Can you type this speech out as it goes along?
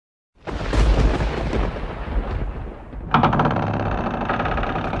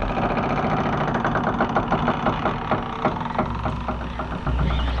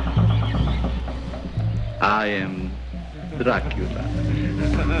I am Dracula.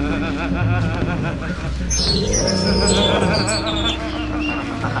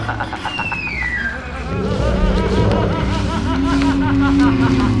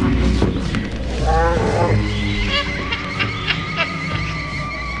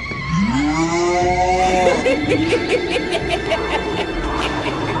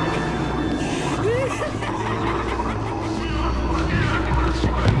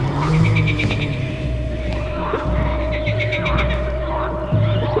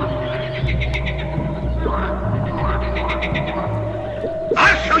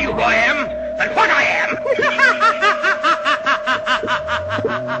 I'll show you who I am and what I am.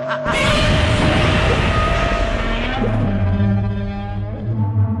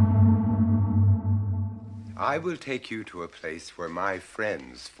 I will take you to a place where my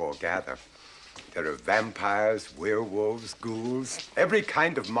friends foregather. There are vampires, werewolves, ghouls, every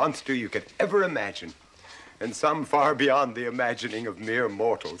kind of monster you could ever imagine, and some far beyond the imagining of mere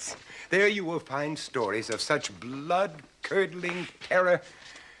mortals. There you will find stories of such blood-curdling terror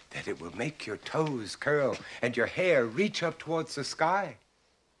that it will make your toes curl and your hair reach up towards the sky.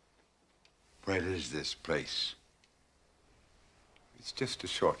 Where is this place? It's just a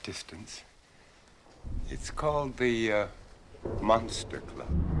short distance. It's called the Monster Club.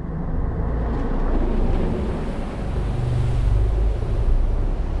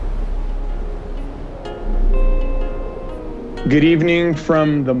 Good evening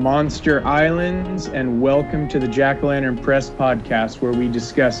from the Monster Islands, and welcome to the Jack-O-Lantern Press podcast, where we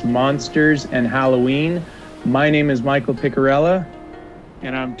discuss monsters and Halloween. My name is Michael Picarella.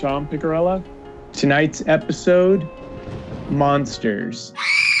 And I'm Tom Picarella. Tonight's episode, Monsters.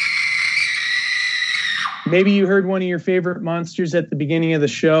 Maybe you heard one of your favorite monsters at the beginning of the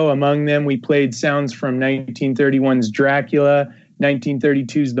show. Among them, we played sounds from 1931's Dracula,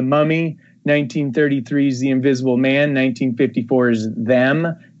 1932's The Mummy, 1933's The Invisible Man, 1954's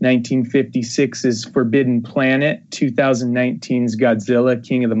Them, 1956's Forbidden Planet, 2019's Godzilla,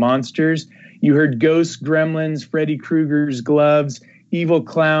 King of the Monsters. You heard Ghosts, Gremlins, Freddy Krueger's Gloves, Evil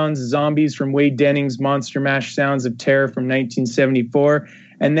Clowns, Zombies from Wade Denning's Monster Mash Sounds of Terror from 1974,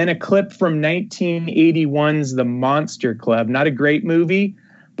 and then a clip from 1981's The Monster Club. Not a great movie,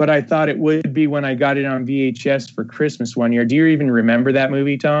 but I thought it would be when I got it on VHS for Christmas one year. Do you even remember that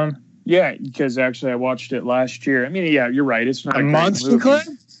movie, Tom? Yeah, because actually I watched it last year. I mean, yeah, you're right. It's not a Monster Club?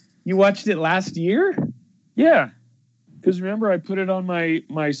 You watched it last year? Yeah, because remember I put it on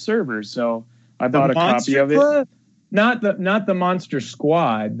my server, so I bought a copy of it. Not the Monster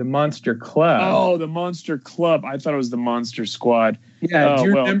Squad, the Monster Club. Oh, the Monster Club. I thought it was the Monster Squad. Yeah, do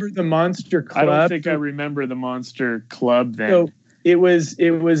you remember the Monster Club? I don't think I remember the Monster Club then. So it was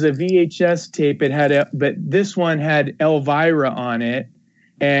a VHS tape. But this one had Elvira on it.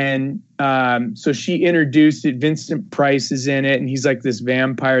 And so she introduced it. Vincent Price is in it, and he's like this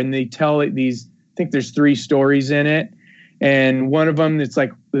vampire. And they tell it these, I think there's 3 stories in it. And one of them, it's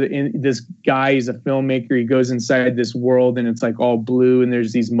like this guy is a filmmaker. He goes inside this world, and it's like all blue, and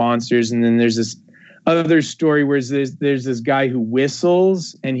there's these monsters. And then there's this other story where there's this guy who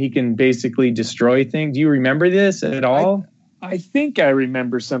whistles, and he can basically destroy things. Do you remember this at all? I think I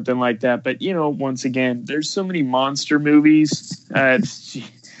remember something like that. But, you know, once again, there's so many monster movies.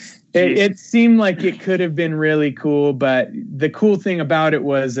 It seemed like it could have been really cool, but the cool thing about it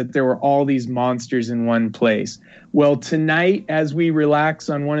was that there were all these monsters in one place. Well, tonight, as we relax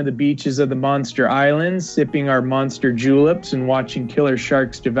on one of the beaches of the Monster Islands, sipping our monster juleps and watching killer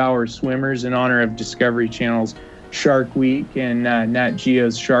sharks devour swimmers in honor of Discovery Channel's Shark Week and Nat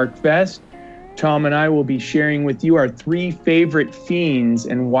Geo's Shark Fest, Tom and I will be sharing with you our 3 favorite fiends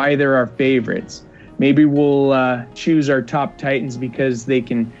and why they're our favorites. Maybe we'll choose our top titans because they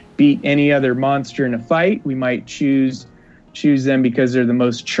can beat any other monster in a fight. We might choose them because they're the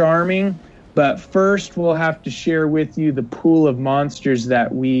most charming. But first, we'll have to share with you the pool of monsters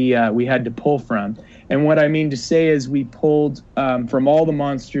that we had to pull from. And what I mean to say is we pulled from all the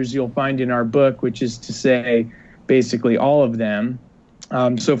monsters you'll find in our book, which is to say basically all of them.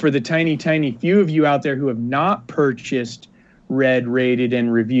 So for the tiny few of you out there who have not purchased, read, rated,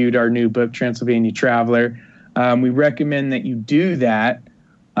 and reviewed our new book, Transylvania Traveler, we recommend that you do that.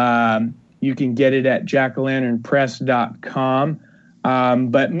 You can get it at jackolanternpress.com.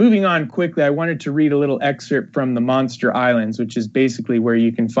 But moving on quickly, I wanted to read a little excerpt from the Monster Islands, which is basically where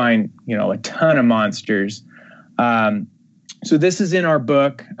you can find, a ton of monsters. So this is in our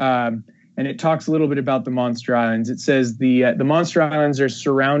book, and it talks a little bit about the Monster Islands. It says the Monster Islands are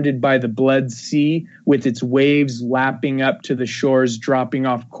surrounded by the Blood Sea, with its waves lapping up to the shores, dropping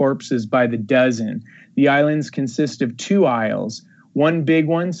off corpses by the dozen. The islands consist of 2 isles, one big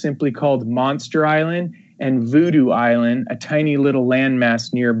one simply called Monster Island, and Voodoo Island, a tiny little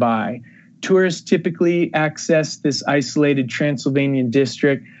landmass nearby. Tourists typically access this isolated Transylvanian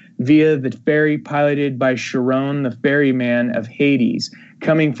district via the ferry piloted by Charon, the ferryman of Hades,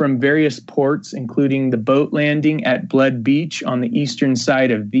 coming from various ports, including the boat landing at Blood Beach on the eastern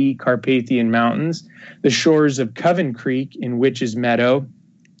side of the Carpathian Mountains, the shores of Coven Creek in Witch's Meadow,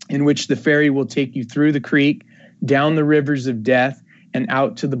 in which the ferry will take you through the creek, down the rivers of death, and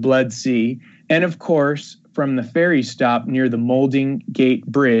out to the Blood Sea, and of course, from the ferry stop near the Molding Gate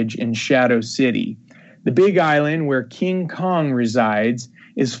Bridge in Shadow City. The Big Island, where King Kong resides,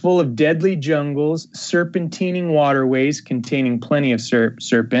 is full of deadly jungles, serpentining waterways containing plenty of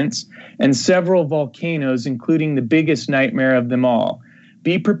serpents, and several volcanoes, including the biggest nightmare of them all.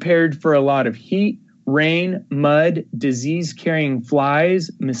 Be prepared for a lot of heat, rain, mud, disease-carrying flies,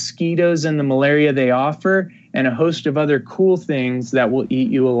 mosquitoes and the malaria they offer, and a host of other cool things that will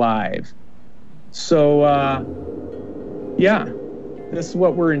eat you alive. So, yeah, this is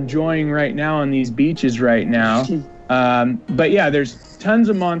what we're enjoying right now on these beaches right now. But yeah, there's tons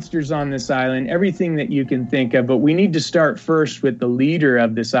of monsters on this island, everything that you can think of. But we need to start first with the leader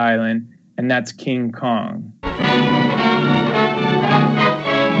of this island, and that's King Kong.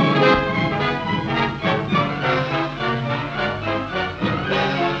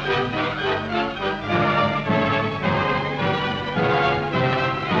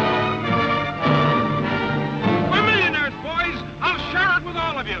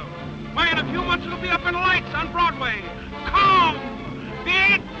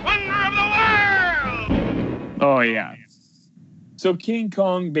 Oh, yeah. So King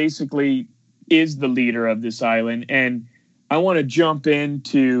Kong basically is the leader of this island. And I want to jump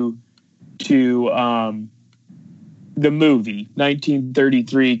into the movie,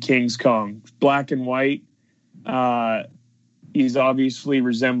 1933 King's Kong. Black and white. He's obviously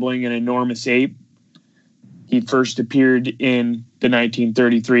resembling an enormous ape. He first appeared in the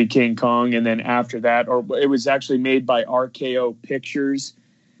 1933 King Kong. And then after that, or it was actually made by RKO Pictures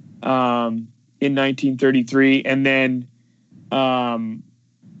in 1933, and then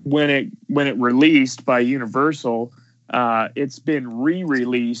when it released by Universal, it's been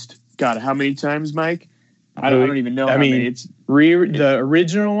re-released. God, how many times, Mike? I don't even know. It's the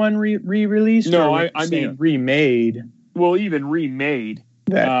original one re-released. No, I mean remade. Well, even remade.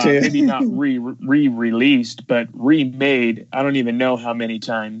 That too. Maybe not re-released, but remade. I don't even know how many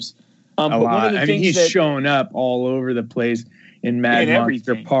times. A lot. He's shown up all over the place. In Mad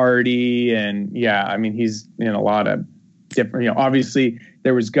Monster Party, and yeah, he's in a lot of different. Obviously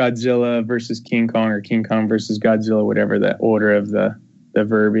there was Godzilla versus King Kong, or King Kong versus Godzilla, whatever the order of the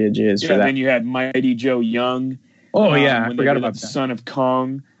verbiage is. Yeah, for that. And then you had Mighty Joe Young. Oh yeah, I forgot about that. Son of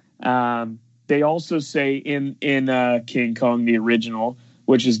Kong. They also say in King Kong the original,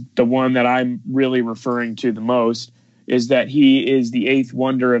 which is the one that I'm really referring to the most, is that he is the eighth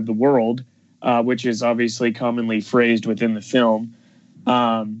wonder of the world. Which is obviously commonly phrased within the film.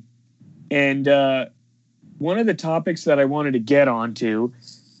 And one of the topics that I wanted to get onto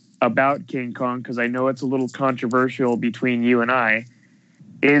about King Kong, because I know it's a little controversial between you and I,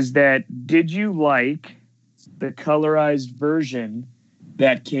 is that did you like the colorized version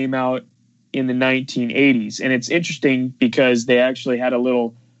that came out in the 1980s? And it's interesting because they actually had a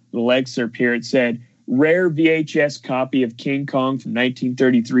little excerpt here. It said, rare VHS copy of King Kong from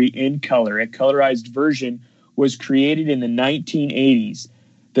 1933 in color. A colorized version was created in the 1980s.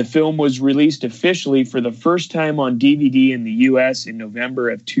 The film was released officially for the first time on DVD in the U.S. in November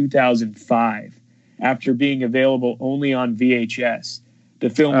of 2005, after being available only on VHS. The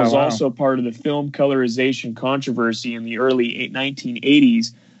film was also part of the film colorization controversy in the early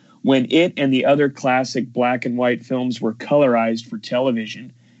 1980s, when it and the other classic black and white films were colorized for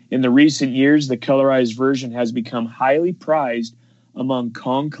television. In the recent years, the colorized version has become highly prized among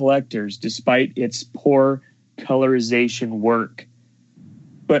Kong collectors, despite its poor colorization work.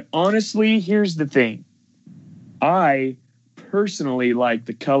 But honestly, here's the thing. I personally like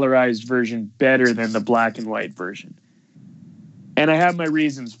the colorized version better than the black and white version. And I have my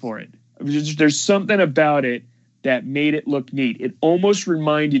reasons for it. There's something about it that made it look neat. It almost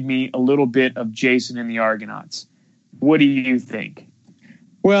reminded me a little bit of Jason and the Argonauts. What do you think?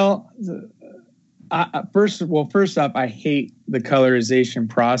 Well, first off, I hate the colorization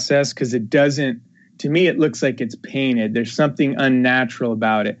process because it doesn't, to me, it looks like it's painted. There's something unnatural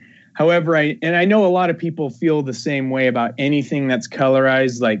about it. However, I know a lot of people feel the same way about anything that's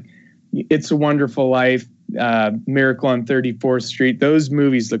colorized, like It's a Wonderful Life, Miracle on 34th Street. Those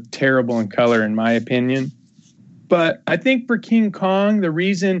movies look terrible in color, in my opinion. But I think for King Kong, the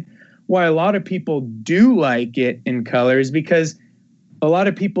reason why a lot of people do like it in color is because a lot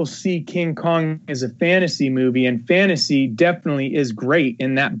of people see King Kong as a fantasy movie, and fantasy definitely is great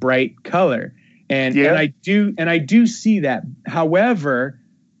in that bright color. And I do see that. However,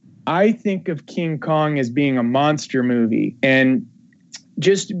 I think of King Kong as being a monster movie. And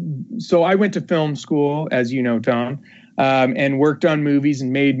so I went to film school, as you know, Tom, and worked on movies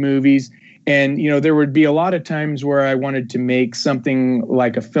and made movies. And, there would be a lot of times where I wanted to make something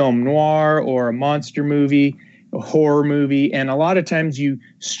like a film noir or a monster movie, a horror movie. And a lot of times you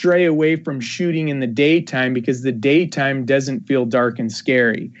stray away from shooting in the daytime because the daytime doesn't feel dark and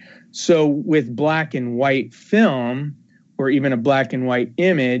scary. So with black and white film, or even a black and white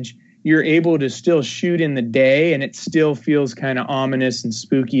image, you're able to still shoot in the day and it still feels kind of ominous and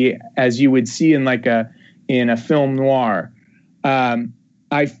spooky as you would see in a film noir.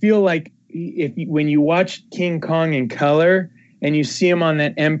 I feel like when you watch King Kong in color and you see him on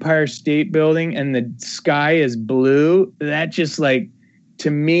that Empire State Building and the sky is blue, that just to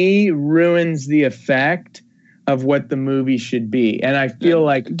me ruins the effect of what the movie should be. And I feel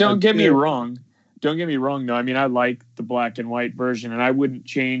Don't get me wrong though. I mean, I like the black and white version, and I wouldn't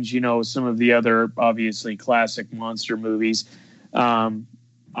change, some of the other obviously classic monster movies.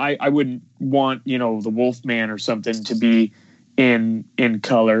 I wouldn't want, the Wolfman or something to be in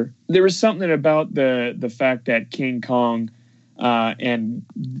color. There was something about the fact that King Kong and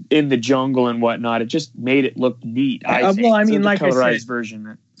in the jungle and whatnot, it just made it look neat. I think. Well, I mean, the like colorized I said,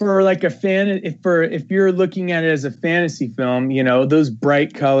 version. For like a fan, if you're looking at it as a fantasy film, those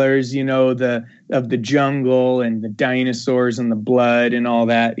bright colors, of the jungle and the dinosaurs and the blood and all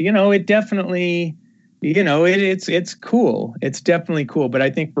that, it definitely, it's cool. It's definitely cool. But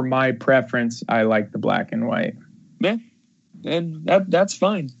I think for my preference, I like the black and white. Yeah, and that's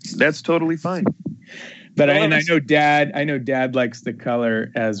fine. That's totally fine. But I know Dad likes the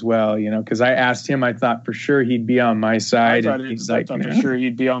color as well, because I asked him, I thought for sure he'd be on my side. I thought for sure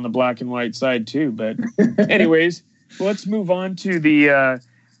he'd be on the black and white side too. But anyways, let's move on to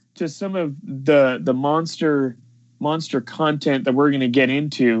to some of the monster content that we're going to get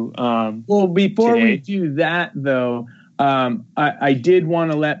into. Well, before today. we do that though, I did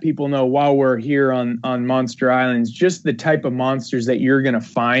want to let people know while we're here on Monster Islands, just the type of monsters that you're going to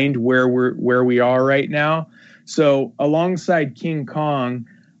find where we are right now. So alongside King Kong,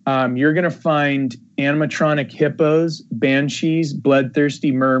 you're going to find animatronic hippos, banshees,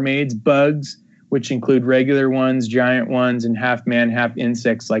 bloodthirsty mermaids, bugs, which include regular ones, giant ones, and half man, half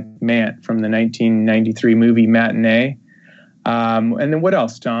insects like Mant from the 1993 movie Matinee. And then what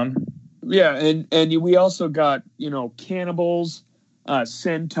else, Tom? Yeah, and we also got, cannibals,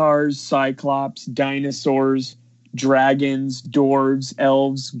 centaurs, cyclops, dinosaurs, dragons, dwarves,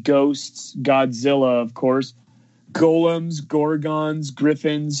 elves, ghosts, Godzilla, of course, golems, gorgons,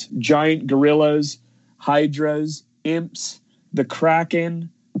 griffins, giant gorillas, hydras, imps, the kraken,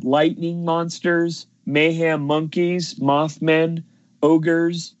 lightning monsters, mayhem monkeys, mothmen,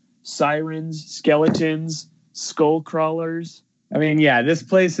 ogres, sirens, skeletons, skull crawlers. I mean, yeah, this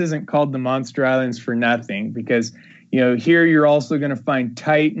place isn't called the Monster Islands for nothing because, here you're also going to find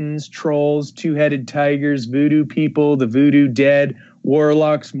titans, trolls, two-headed tigers, voodoo people, the voodoo dead,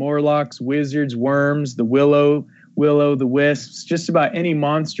 warlocks, morlocks, wizards, worms, the willow, the wisps. Just about any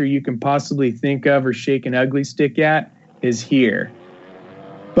monster you can possibly think of or shake an ugly stick at is here.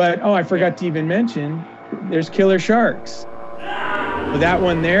 But, I forgot to even mention, there's killer sharks. That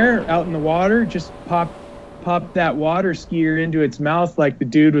one there out in the water just popped that water skier into its mouth like the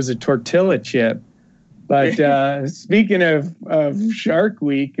dude was a tortilla chip. But speaking of Shark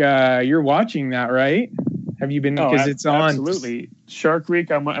Week, you're watching that, right? Have you been? Because it's on. Absolutely. Shark Week.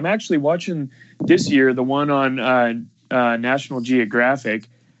 I'm actually watching this year, the one on National Geographic.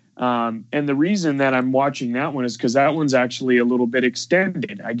 And the reason that I'm watching that one is because that one's actually a little bit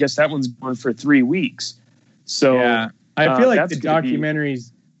extended. I guess that one's going for 3 weeks. So yeah, I feel like the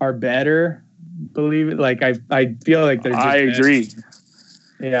documentaries are better. Believe it, I feel like they're just I agree.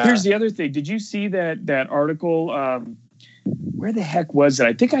 Yeah. Here's the other thing. Did you see that article? Where the heck was it?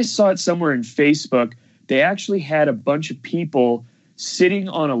 I think I saw it somewhere in Facebook. They actually had a bunch of people sitting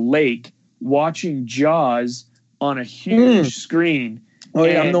on a lake watching Jaws on a huge screen. Oh,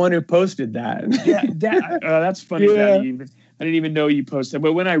 yeah, I'm the one who posted that. Yeah, that's funny. Yeah. I didn't even know you posted.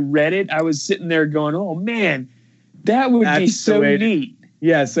 But when I read it, I was sitting there going, "Oh man, that would be so neat."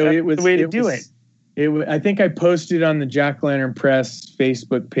 Yeah, so That's it was the way to do it. I think I posted on the Jack Lantern Press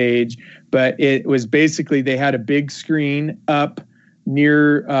Facebook page, but it was basically they had a big screen up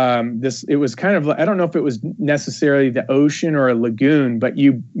near this. It was kind of, I don't know if it was necessarily the ocean or a lagoon, but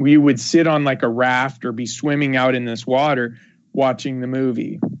we would sit on like a raft or be swimming out in this water watching the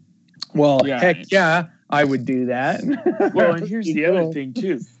movie. Well, heck yeah, I would do that. Well, and here's the other thing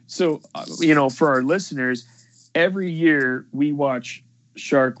too. So, for our listeners, every year we watch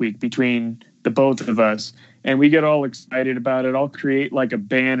Shark Week between the both of us, and we get all excited about it. I'll create like a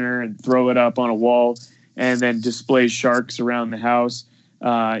banner and throw it up on a wall and then display sharks around the house.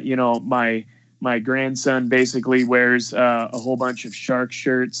 My grandson basically wears a whole bunch of shark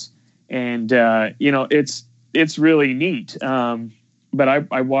shirts, and it's really neat. But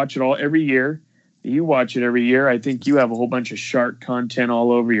I watch it all every year. You watch it every year. I think you have a whole bunch of shark content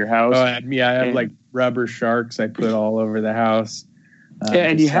all over your house. Oh, yeah, I have like rubber sharks I put all over the house.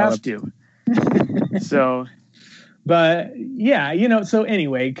 And you have to. So, but yeah, so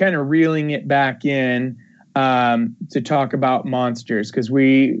anyway, kind of reeling it back in to talk about monsters, because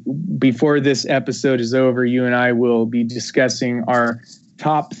before this episode is over, you and I will be discussing our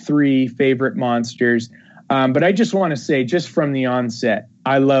top 3 favorite monsters. But I just want to say, just from the onset,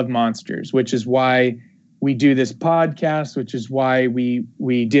 I love monsters, which is why we do this podcast, which is why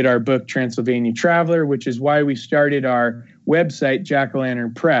we did our book, Transylvania Traveler, which is why we started our website,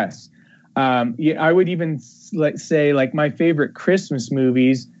 Jack-O-Lantern Press. I would even say my favorite Christmas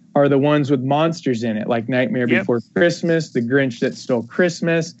movies are the ones with monsters in it, like Nightmare Before Christmas, The Grinch That Stole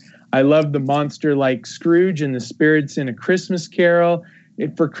Christmas. I love the monster like Scrooge and the Spirits in A Christmas Carol.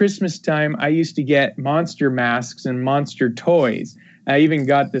 For Christmas time, I used to get monster masks and monster toys. I even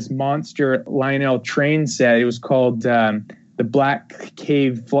got this monster Lionel train set. It was called the Black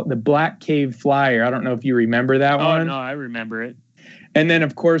Cave Flyer. I don't know if you remember that one. Oh, no, I remember it. And then,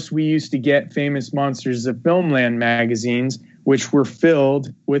 of course, we used to get Famous Monsters of Filmland magazines, which were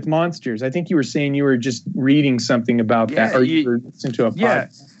filled with monsters. I think you were saying you were just reading something about that, or you were listening to a podcast. Yeah,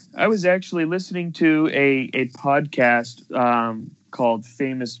 I was actually listening to a podcast called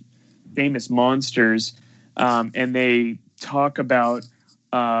Famous Monsters, and they talk about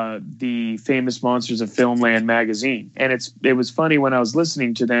the Famous Monsters of Filmland magazine. And it was funny when I was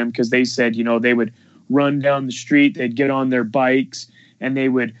listening to them, because they said, they would run down the street, they'd get on their bikes, and they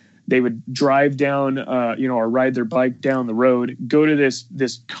would drive down, or ride their bike down the road, go to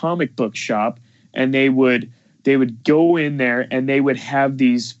this comic book shop, and they would go in there and they would have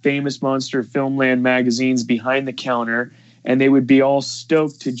these Famous Monster Filmland magazines behind the counter, and they would be all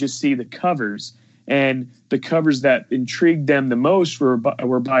stoked to just see the covers. And the covers that intrigued them the most were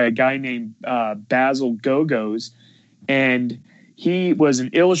by a guy named Basil Gogos, and he was an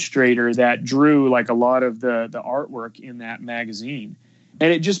illustrator that drew like a lot of the artwork in that magazine.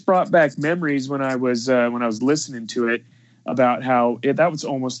 And it just brought back memories when I was listening to it about how that was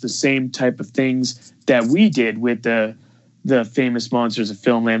almost the same type of things that we did with the Famous Monsters of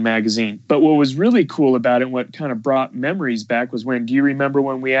Filmland magazine. But what was really cool about it, what kind of brought memories back, was do you remember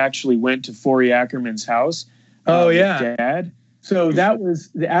when we actually went to Forey Ackerman's house? Oh, yeah. With Dad? So that was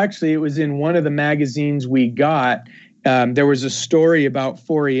it was in one of the magazines we got. There was a story about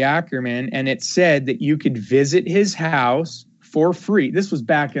Forey Ackerman, and it said that you could visit his house for free. This was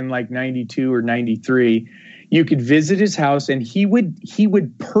back in like 92 or 93. You could visit his house, and he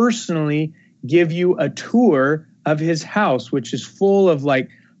would personally give you a tour of his house, which is full of like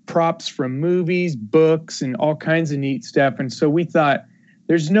props from movies, books, and all kinds of neat stuff. And so we thought,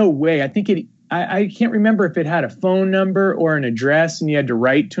 there's no way. I think I can't remember if it had a phone number or an address and you had to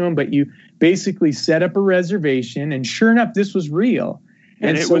write to him, but you basically set up a reservation, and sure enough, this was real.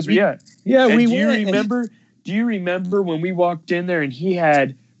 And it so was, Yeah, and we do you remember when we walked in there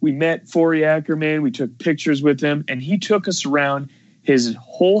and we met Forey Ackerman, we took pictures with him, and he took us around his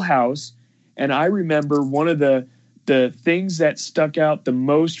whole house. And I remember one of the things that stuck out the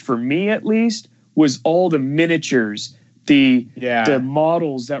most, for me at least, was all the miniatures, the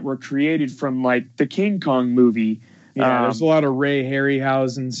models that were created from like the King Kong movie. Yeah, there's a lot of Ray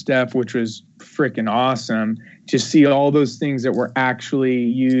Harryhausen stuff, which was freaking awesome to see all those things that were actually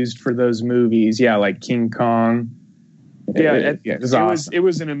used for those movies. Yeah, like King Kong. It was awesome. It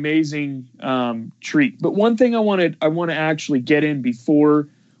was an amazing treat. But one thing I want to actually get in before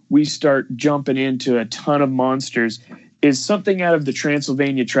we start jumping into a ton of monsters is something out of the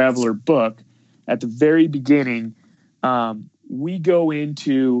Transylvania Traveler book. At the very beginning, we go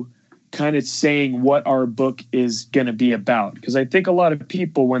into kind of saying what our book is going to be about. Because I think a lot of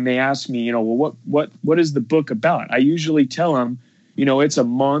people, when they ask me, well, what is the book about? I usually tell them, it's a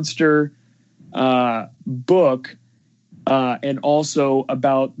monster book, and also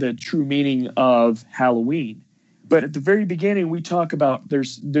about the true meaning of Halloween. But at the very beginning, we talk about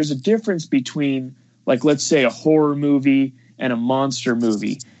there's a difference between, like, let's say a horror movie and a monster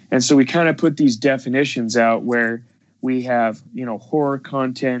movie. And so we kind of put these definitions out where we have, horror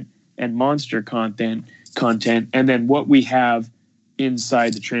content and monster content, and then what we have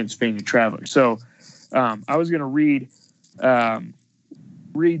inside the Transylvania Traveler. So I was going to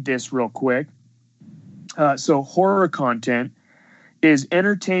read this real quick. So horror content is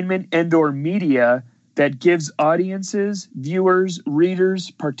entertainment and/or media that gives audiences, viewers,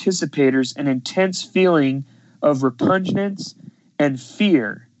 readers, participators an intense feeling of repugnance and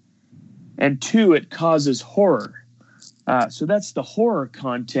fear. And 2, it causes horror. So that's the horror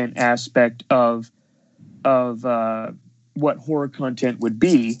content aspect of what horror content would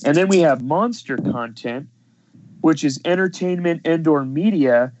be. And then we have monster content, which is entertainment and/or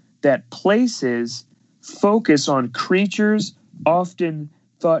media that places focus on creatures often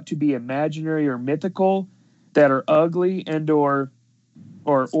thought to be imaginary or mythical that are ugly and/or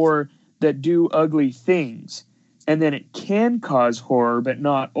that do ugly things. And then it can cause horror, but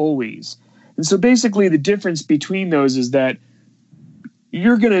not always. And so basically the difference between those is that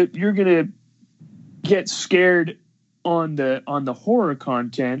you're gonna get scared on the horror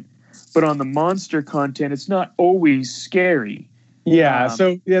content, but on the monster content, it's not always scary. Yeah.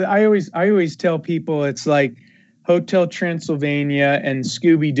 I always tell people it's like Hotel Transylvania and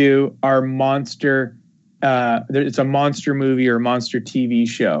Scooby-Doo are monster. It's a monster movie or monster TV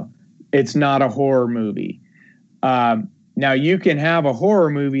show. It's not a horror movie. Now you can have a horror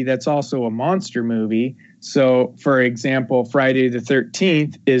movie that's also a monster movie. So, for example, Friday the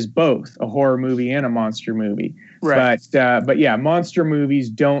 13th is both a horror movie and a monster movie. Right. But yeah, monster movies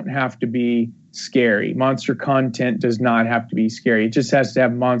don't have to be scary. Monster content does not have to be scary. It just has to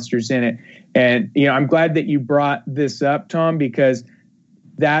have monsters in it. And, I'm glad that you brought this up, Tom, because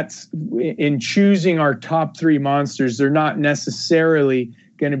that's in choosing our top 3 monsters. They're not necessarily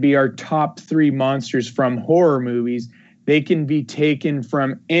going to be our top 3 monsters from horror movies. They can be taken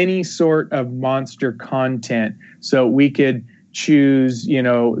from any sort of monster content. So we could choose,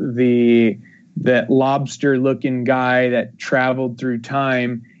 that lobster-looking guy that traveled through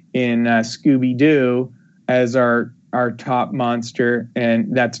time in Scooby-Doo as our top monster, and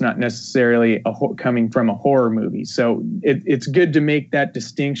that's not necessarily coming from a horror movie. So it's good to make that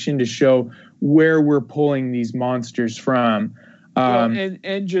distinction to show where we're pulling these monsters from.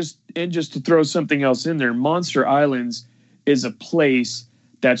 And just to throw something else in there, Monster Islands is a place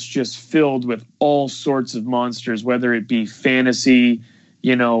that's just filled with all sorts of monsters, whether it be fantasy,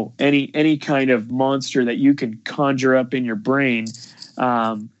 any kind of monster that you can conjure up in your brain,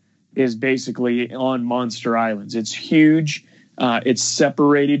 is basically on Monster Islands. It's huge. It's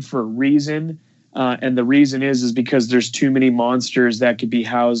separated for a reason. And the reason is because there's too many monsters that could be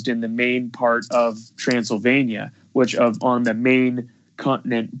housed in the main part of Transylvania, on the main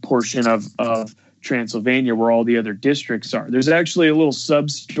continent portion of Transylvania where all the other districts are. There's actually a little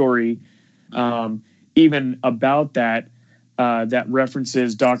sub-story even about that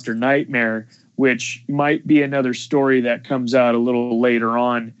references Dr. Nightmare, which might be another story that comes out a little later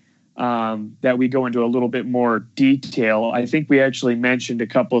on, that we go into a little bit more detail. I think we actually mentioned a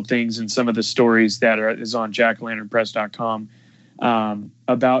couple of things in some of the stories that is on jacklanternpress.com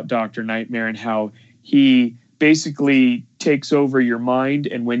about Dr. Nightmare and how he basically takes over your mind.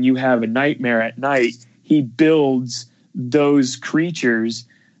 And when you have a nightmare at night, he builds those creatures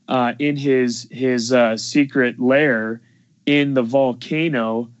in his secret lair in the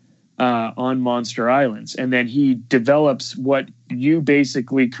volcano on Monster Islands. And then he develops what you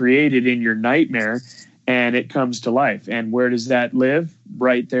basically created in your nightmare, and it comes to life. And where does that live?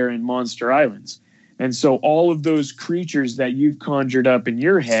 Right there in Monster Islands. And so all of those creatures that you've conjured up in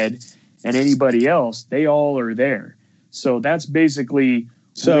your head and anybody else, they all are there. So that's basically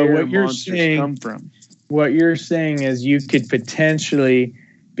where what you're monsters come from. What you're saying is you could potentially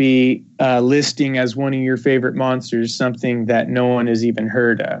be listing as one of your favorite monsters something that no one has even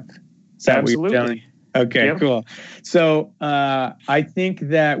heard of. Is that Absolutely. What you're telling? Okay, yep. Cool. So I think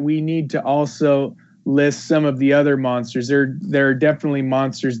that we need to also list some of the other monsters. There are definitely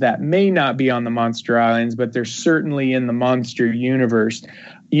monsters that may not be on the Monster Islands, but they're certainly in the monster universe.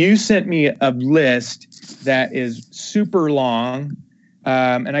 You sent me a list that is super long,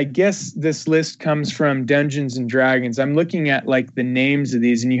 and I guess this list comes from Dungeons and Dragons. I'm looking at like the names of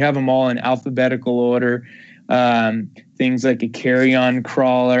these, and you have them all in alphabetical order. Things like a carrion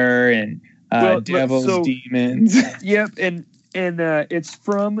crawler and devils, demons. Yep, and it's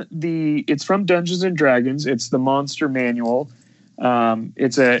from Dungeons and Dragons. It's the Monster Manual.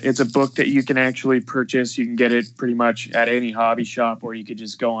 It's a book that you can actually purchase. You can get it pretty much at any hobby shop, or you could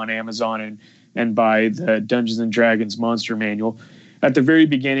just go on Amazon and buy the Dungeons and Dragons Monster Manual. At the very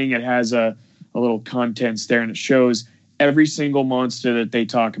beginning, it has a little contents there, and it shows every single monster that they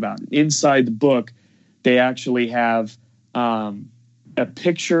talk about. Inside the book, they actually have a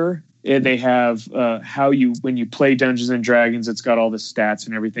picture they have how you, when you play Dungeons and Dragons, it's got all the stats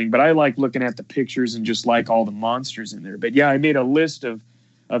and everything. But I like looking at the pictures and just like all the monsters in there. But yeah, I made a list of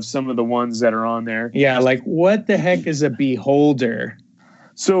some of the ones that are on there. Yeah, like what the heck is a beholder?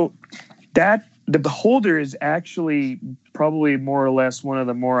 So that the beholder is actually probably more or less one of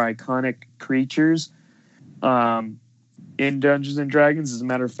the more iconic creatures in Dungeons and Dragons. As a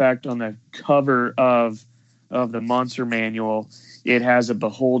matter of fact, on the cover of the monster manual, it has a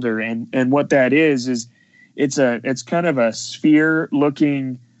beholder, and what that is it's kind of a sphere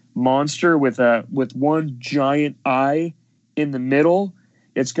looking monster with one giant eye in the middle.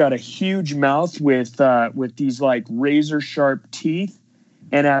 It's got a huge mouth with these like razor sharp teeth,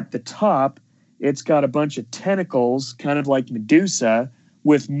 and at the top it's got a bunch of tentacles, kind of like Medusa,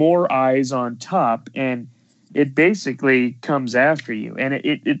 with more eyes on top, and it basically comes after you, and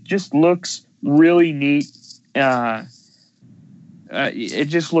it just looks really neat. It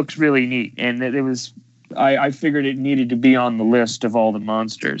just looks really neat, and it was. I figured it needed to be on the list of all the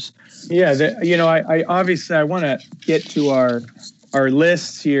monsters. Yeah, I obviously want to get to our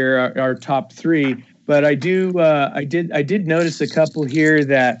lists here, our top three, but I did notice a couple here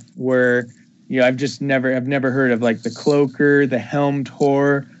that were, I've never heard of, like the Cloaker, the Helmed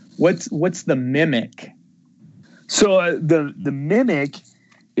Whore. What's the Mimic? So the Mimic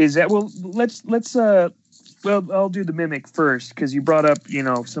is that, I'll do the Mimic first because you brought up,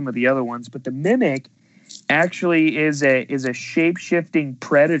 some of the other ones, but the Mimic actually is a shape-shifting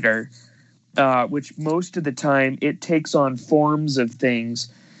predator, which most of the time it takes on forms of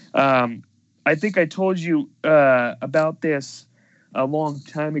things. I think I told you about this a long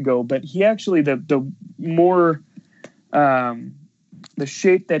time ago, but he actually the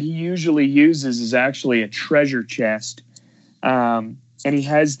shape that he usually uses is actually a treasure chest, and he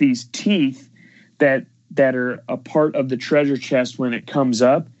has these teeth that are a part of the treasure chest when it comes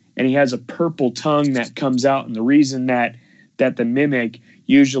up, and he has a purple tongue that comes out. And the reason that the Mimic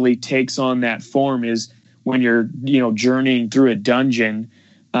usually takes on that form is when you're journeying through a dungeon.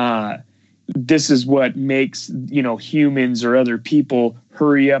 This is what makes humans or other people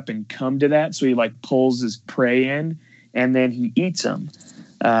hurry up and come to that. So he like pulls his prey in, and then he eats them.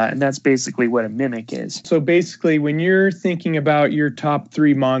 And that's basically what a Mimic is. So basically, when you're thinking about your top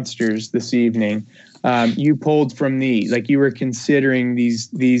three monsters this evening, you pulled from these, like you were considering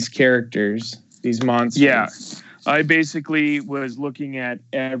these characters, these monsters. Yeah, I basically was looking at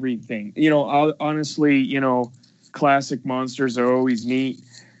everything. Honestly, classic monsters are always neat.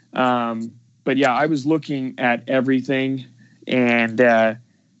 But yeah, I was looking at everything, and I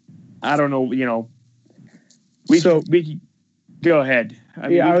don't know, we go ahead.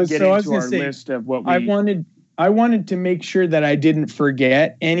 I was going to say, list of what we... I wanted to make sure that I didn't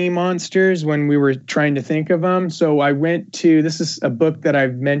forget any monsters when we were trying to think of them. So I went to, this is a book that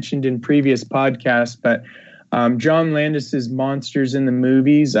I've mentioned in previous podcasts, but John Landis's Monsters in the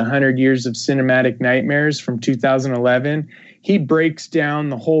Movies, 100 Years of Cinematic Nightmares from 2011. He breaks down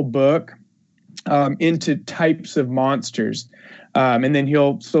the whole book into types of monsters. And then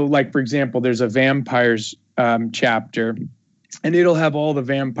for example, there's a vampires chapter, and it'll have all the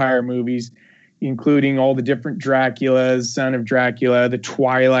vampire movies, including all the different Draculas, Son of Dracula, the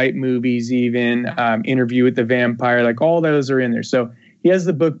Twilight movies, even Interview with the Vampire, like all those are in there. So he has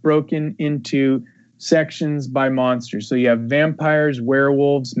the book broken into sections by monsters. So you have vampires,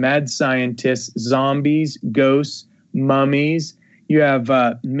 werewolves, mad scientists, zombies, ghosts, mummies. You have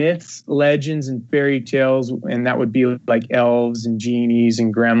myths, legends, and fairy tales, and that would be like elves and genies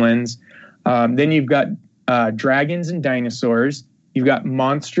and gremlins. Then you've got dragons and dinosaurs. You've got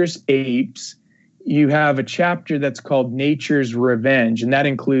monstrous apes. You have a chapter that's called Nature's Revenge, and that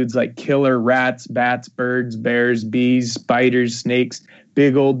includes like killer rats, bats, birds, bears, bees, spiders, snakes,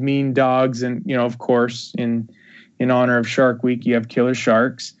 big old mean dogs, and of course, in honor of Shark Week, you have killer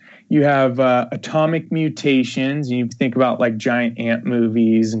sharks. You have atomic mutations, and you think about like giant ant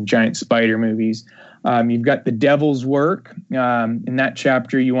movies and giant spider movies. You've got the Devil's Work. In that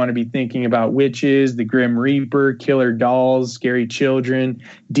chapter, you want to be thinking about witches, the Grim Reaper, killer dolls, scary children,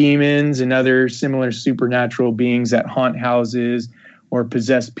 demons, and other similar supernatural beings that haunt houses or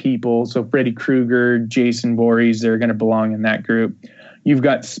possess people. So Freddy Krueger, Jason Voorhees, they're going to belong in that group. You've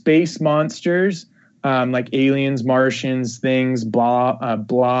got space monsters, like aliens, Martians, things,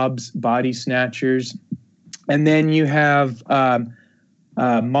 blobs, body snatchers. And then you have...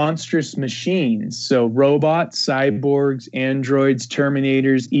 monstrous machines, so robots, cyborgs, androids,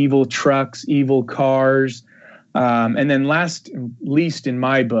 terminators, evil trucks, evil cars, and then least in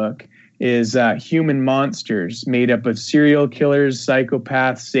my book is human monsters made up of serial killers,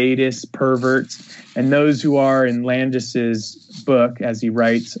 psychopaths, sadists, perverts, and those who are, in Landis's book, as he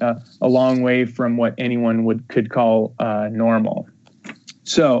writes, a long way from what anyone could call normal.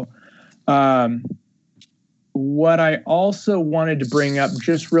 So what I also wanted to bring up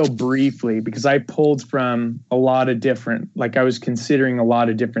just real briefly, because I pulled from a lot of different, like I was considering a lot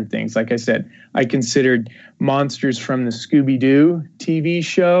of different things. Like I said, I considered monsters from the Scooby-Doo TV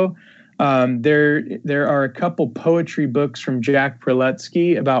show. There are a couple poetry books from Jack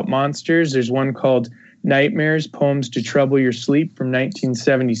Prelutsky about monsters. There's one called Nightmares, Poems to Trouble Your Sleep from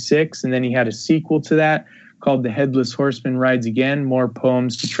 1976. And then he had a sequel to that called The Headless Horseman Rides Again, More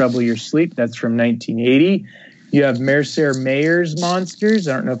Poems to Trouble Your Sleep. That's from 1980. You have Mercer Mayer's Monsters.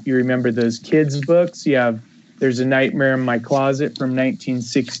 I don't know if you remember those kids' books. There's a Nightmare in My Closet from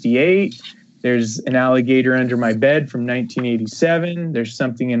 1968. There's An Alligator Under My Bed from 1987. There's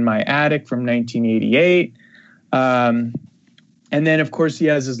Something in My Attic from 1988. And then, of course, he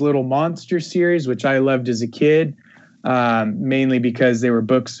has his Little Monster series, which I loved as a kid, mainly because they were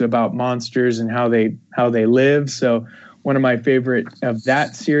books about monsters and how they live. So one of my favorite of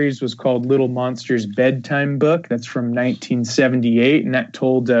that series was called Little Monsters Bedtime Book. That's from 1978, and that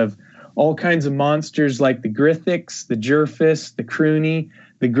told of all kinds of monsters like the Grithix, the Jerfus, the Crooney,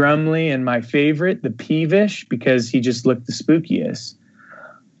 the Grumley, and my favorite, the Peevish, because he just looked the spookiest.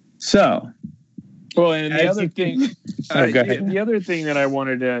 So, well, and the other thing, the other thing that I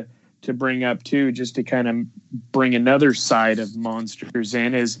wanted to bring up too, just to kind of bring another side of monsters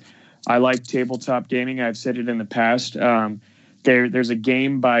in, is I like tabletop gaming. I've said it in the past. There's a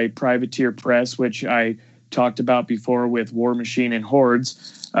game by Privateer Press, which I talked about before with War Machine and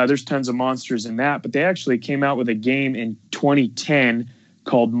Hordes. There's tons of monsters in that, but they actually came out with a game in 2010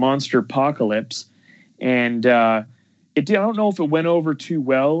 called Monster Apocalypse. And I don't know if it went over too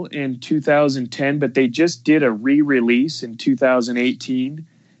well in 2010, but they just did a re-release in 2018.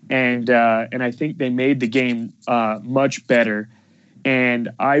 And I think they made the game much better. And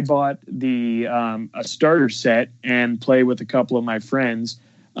I bought a starter set and play with a couple of my friends.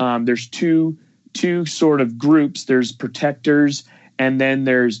 There's two sort of groups. There's protectors and then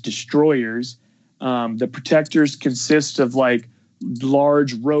there's destroyers. The protectors consist of like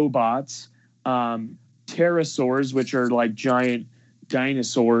large robots, pterosaurs, which are like giant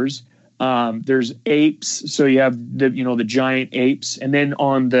dinosaurs. There's apes, so you have the giant apes, and then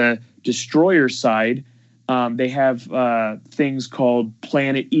on the destroyer side, they have things called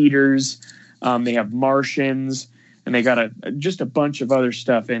planet eaters. They have Martians, and they got just a bunch of other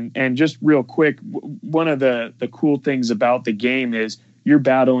stuff. And just real quick, one of the cool things about the game is you're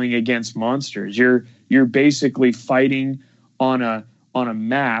battling against monsters. You're basically fighting on a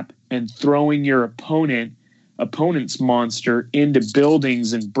map and throwing your opponent's monster into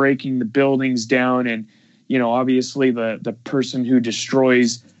buildings and breaking the buildings down. And obviously the person who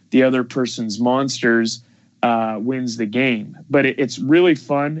destroys the other person's monsters wins the game. But it's really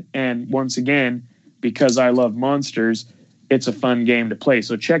fun, and once again, because I love monsters, it's a fun game to play.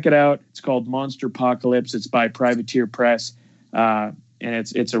 So check it out. It's called Monster Apocalypse. It's by Privateer Press, and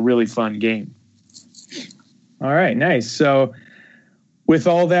it's a really fun game. All right, nice. So with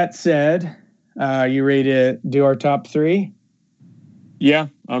all that said, you ready to do our top three? Yeah,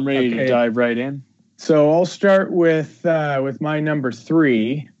 I'm ready to dive right in. So I'll start with my number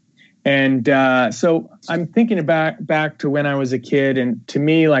 3. And so I'm thinking back to when I was a kid, and to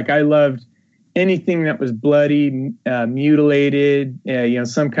me, like, I loved anything that was bloody, mutilated,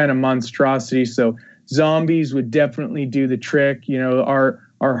 some kind of monstrosity. So zombies would definitely do the trick.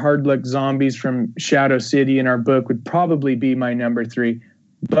 Our hard luck zombies from Shadow City in our book would probably be my number 3,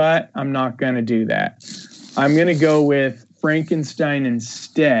 but I'm not going to do that. I'm going to go with Frankenstein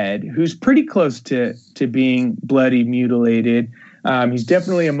instead, who's pretty close to being bloody, mutilated. He's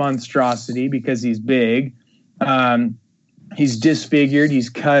definitely a monstrosity because he's big. He's disfigured. He's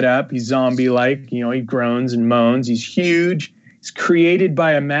cut up. He's zombie-like. He groans and moans. He's huge. He's created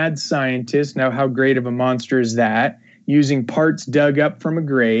by a mad scientist. Now, how great of a monster is that? Using parts dug up from a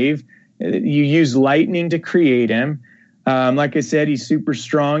grave. You use lightning to create him. Like I said, he's super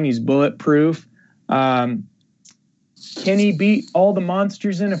strong. He's bulletproof. Can he beat all the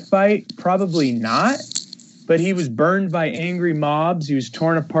monsters in a fight? Probably not. But he was burned by angry mobs. He was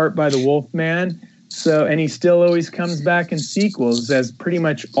torn apart by the Wolfman. And he still always comes back in sequels, as pretty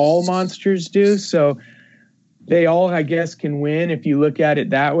much all monsters do. So they all, I guess, can win if you look at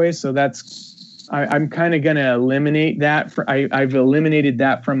it that way. So I'm kind of going to eliminate that. I've eliminated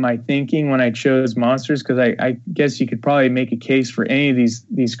that from my thinking when I chose monsters, because I guess you could probably make a case for any of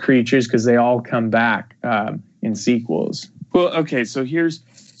these creatures because they all come back in sequels. Well, okay, so here's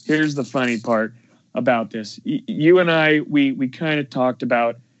here's the funny part about this. You and I, we kind of talked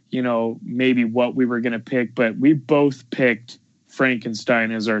about, maybe what we were going to pick, but we both picked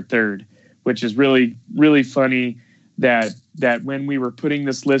Frankenstein as our third, which is really, really funny that when we were putting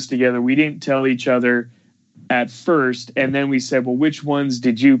this list together, we didn't tell each other at first. And then we said, well, which ones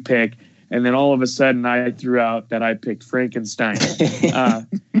did you pick? And then all of a sudden I threw out that I picked Frankenstein.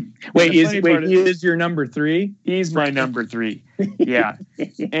 Wait, he is your number 3? He's my number 3. Yeah.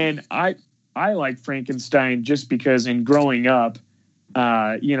 And I like Frankenstein just because in growing up,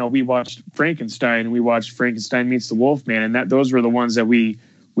 we watched Frankenstein and we watched Frankenstein Meets the Wolfman, and those were the ones that we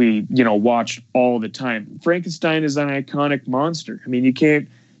watched all the time. Frankenstein is an iconic monster. I mean, you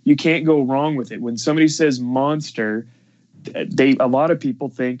can't go wrong with it. When somebody says monster, a lot of people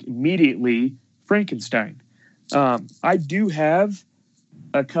think immediately Frankenstein. I do have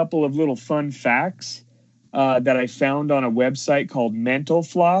a couple of little fun facts that I found on a website called Mental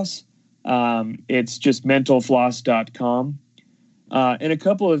Floss. It's just mentalfloss.com. And a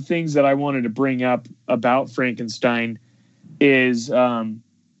couple of things that I wanted to bring up about Frankenstein is,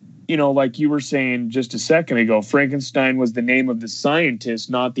 like you were saying just a second ago, Frankenstein was the name of the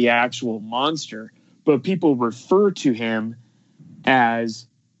scientist, not the actual monster. But people refer to him as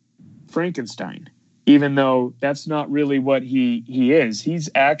Frankenstein, even though that's not really what he is. He's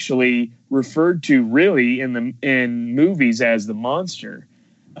actually referred to really in movies as the monster,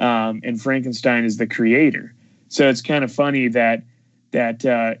 and Frankenstein is the creator. So it's kind of funny that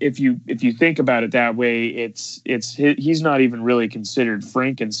if you think about it that way, he's not even really considered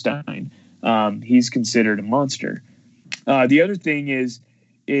Frankenstein. He's considered a monster. The other thing is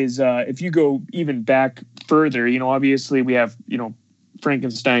if you go even back further, obviously we have,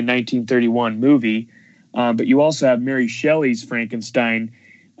 Frankenstein 1931 movie, but you also have Mary Shelley's Frankenstein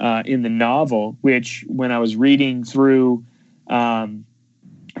in the novel, which when I was reading through some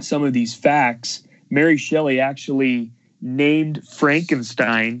of these facts, Mary Shelley actually named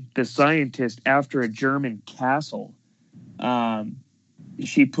Frankenstein, the scientist, after a German castle. Mary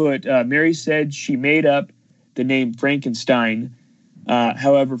said she made up the name Frankenstein.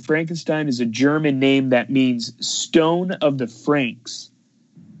 However, Frankenstein is a German name that means stone of the Franks.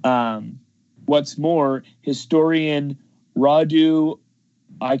 What's more, historian Radu,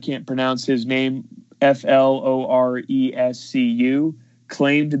 I can't pronounce his name, Florescu,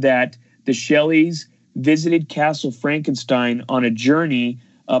 claimed that the Shelleys visited Castle Frankenstein on a journey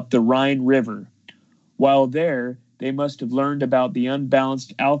up the Rhine River. While there, they must have learned about the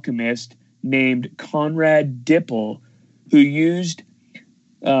unbalanced alchemist named Conrad Dippel, who used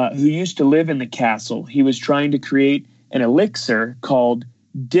to live in the castle. He was trying to create an elixir called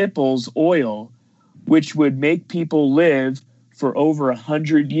Dippel's oil, which would make people live for over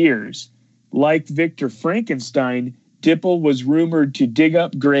 100 years. Like Victor Frankenstein, Dippel was rumored to dig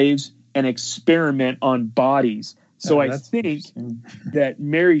up graves and experiment on bodies. So I think that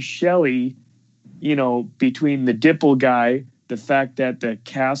Mary Shelley, between the Dippel guy, the fact that the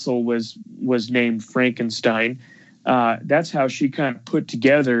castle was named Frankenstein, that's how she kind of put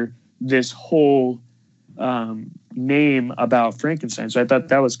together this whole name about Frankenstein. So I thought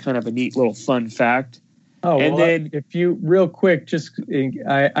that was kind of a neat little fun fact. Oh, and then if you real quick,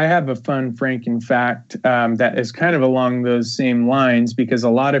 I have a fun Franken fact that is kind of along those same lines, because a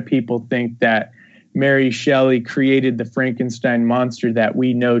lot of people think that Mary Shelley created the Frankenstein monster that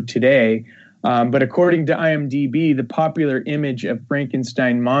we know today. But according to IMDb, the popular image of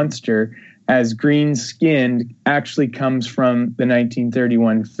Frankenstein monster as green-skinned actually comes from the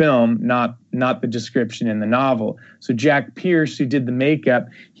 1931 film, not the description in the novel. So Jack Pierce, who did the makeup,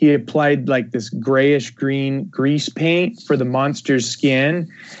 he applied like this grayish-green grease paint for the monster's skin.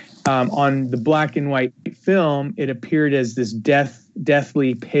 On the black and white film, it appeared as this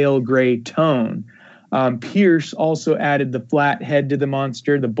deathly pale gray tone. Pierce also added the flat head to the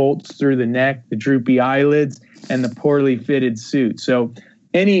monster, the bolts through the neck, the droopy eyelids, and the poorly fitted suit. So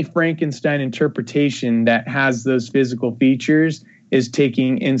any Frankenstein interpretation that has those physical features is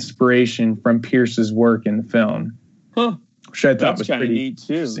taking inspiration from Pierce's work in the film. Huh. Which I thought was kind of pretty neat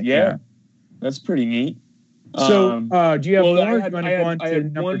too. Yeah. That's pretty neat. So do you have more? I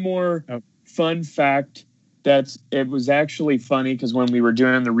had one more fun fact. It was actually funny because when we were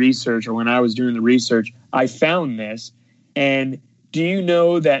doing the research, or when I was doing the research, I found this. And do you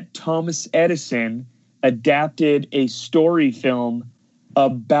know that Thomas Edison adapted a story film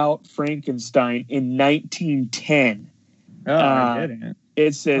about Frankenstein in 1910? Oh, I didn't.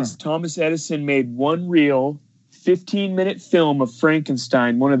 It says Thomas Edison made one reel 15-minute film of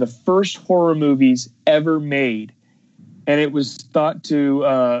Frankenstein, one of the first horror movies ever made. And it was thought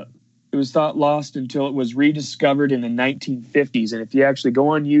to It was thought lost until it was rediscovered in the 1950s. And if you actually go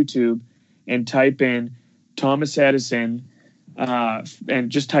on YouTube and type in Thomas Edison and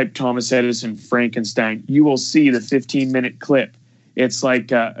just type Thomas Edison Frankenstein, you will see the 15-minute clip. It's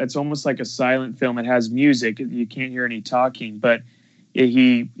like it's almost like a silent film. It has music. You can't hear any talking, but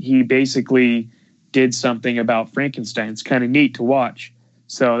he basically did something about Frankenstein. It's kind of neat to watch.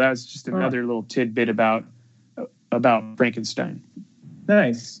 So that's just another little tidbit about Frankenstein.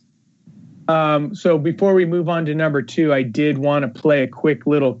 Nice. So before we move on to number 2, I did want to play a quick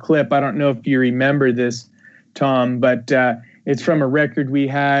little clip. I don't know if you remember this, Tom, but it's from a record we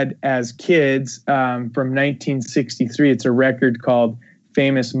had as kids from 1963. It's a record called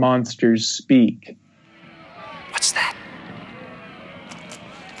Famous Monsters Speak. What's that?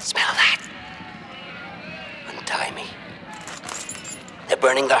 Smell that? Untie me. They're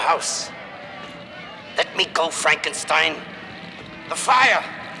burning the house. Let me go, Frankenstein. The fire!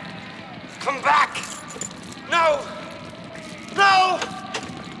 Come back! No! No!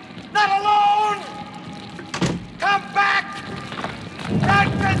 Not alone! Come back!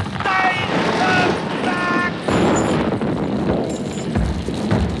 Frankenstein! Come back!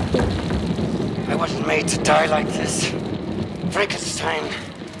 I wasn't made to die like this. Frankenstein,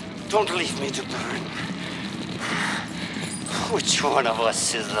 don't leave me to burn. Which one of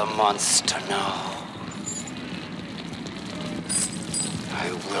us is the monster now? I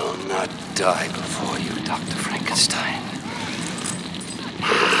will not die before you, Dr. Frankenstein.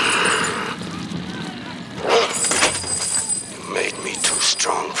 You made me too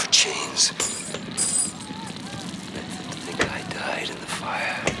strong for chains. Let them think I died in the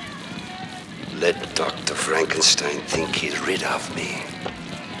fire. Let Dr. Frankenstein think he's rid of me.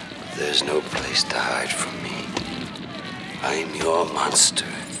 There's no place to hide from me. I'm your monster,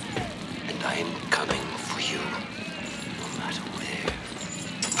 and I'm coming for you. No matter where,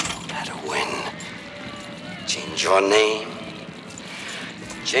 no matter when. Change your name.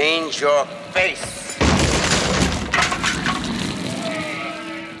 Change your face.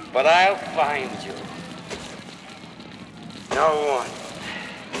 But I'll find you.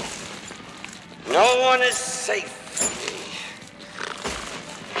 No one is safe from me.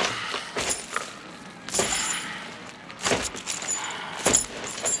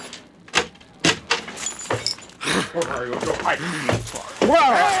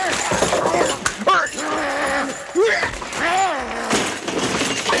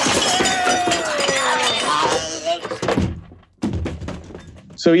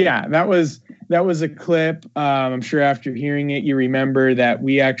 So yeah, that was a clip. I'm sure after hearing it, you remember that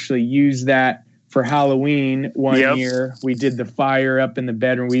we actually used that for Halloween one year. We did the fire up in the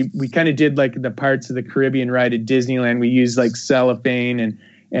bedroom. We kind of did like the Pirates of the Caribbean ride at Disneyland. We used like cellophane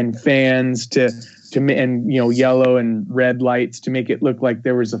and fans to and yellow and red lights to make it look like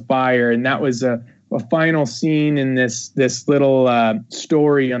there was a fire. And that was a final scene in this little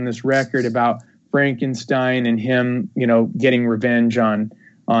story on this record about Frankenstein and him, getting revenge on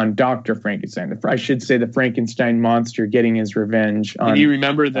Dr. Frankenstein. I should say the Frankenstein monster getting his revenge on. And you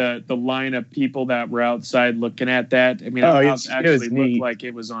remember the line of people that were outside looking at that? I mean, it looked like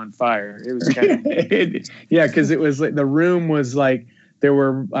it was on fire. It was kind of yeah, because it was like the room was like there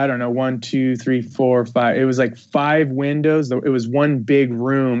were, I don't know, 1, 2, 3, 4, 5. It was like 5 windows. It was one big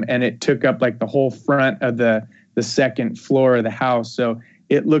room, and it took up like the whole front of the second floor of the house. So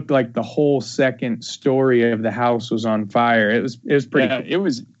it looked like the whole second story of the house was on fire. It was pretty cool.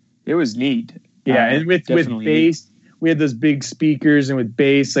 It was neat. Yeah, and with bass, we had those big speakers, and with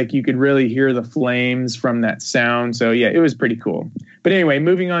bass, like you could really hear the flames from that sound. So yeah, it was pretty cool. But anyway,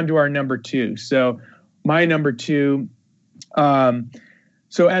 moving on to our number 2. So my number 2,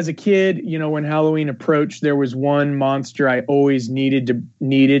 so as a kid, when Halloween approached, there was one monster I always needed to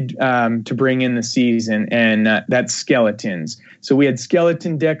bring in the season, and that's skeletons. So we had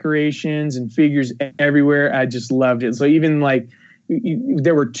skeleton decorations and figures everywhere. I just loved it. So even like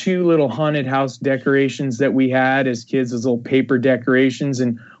there were 2 little haunted house decorations that we had as kids, those little paper decorations,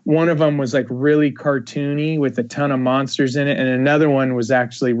 and one of them was like really cartoony with a ton of monsters in it, and another one was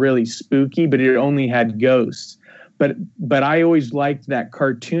actually really spooky, but it only had ghosts. But I always liked that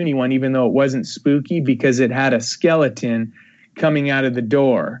cartoony one, even though it wasn't spooky, because it had a skeleton coming out of the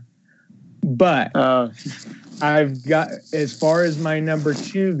door. But I've got, as far as my number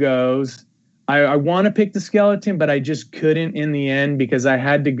 2 goes, I want to pick the skeleton, but I just couldn't in the end because I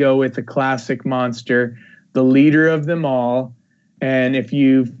had to go with the classic monster, the leader of them all. And if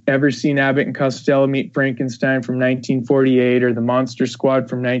you've ever seen Abbott and Costello Meet Frankenstein from 1948 or the Monster Squad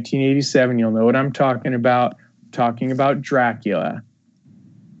from 1987, you'll know what I'm talking about. Talking about Dracula.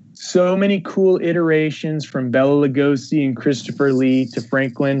 So many cool iterations from Bela Lugosi and Christopher Lee to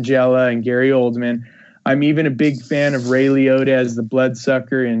Frank Langella and Gary Oldman. I'm even a big fan of Ray Liotta as the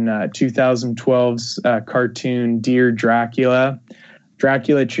Bloodsucker in 2012's cartoon Dear Dracula.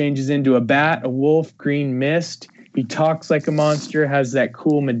 Dracula changes into a bat, a wolf, green mist. He talks like a monster, has that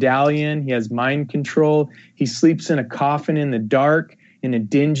cool medallion. He has mind control. He sleeps in a coffin in the dark in a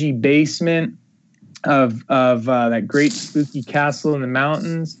dingy basement of that great spooky castle in the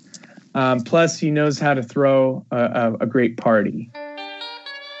mountains. Plus, he knows how to throw a great party.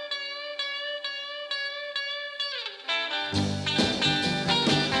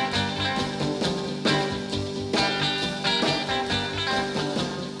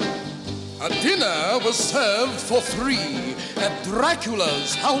 A dinner was served for 3 at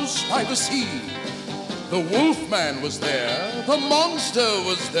Dracula's house by the sea. The Wolfman was there, the monster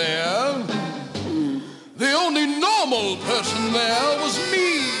was there. The only normal person there was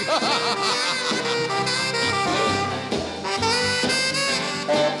me.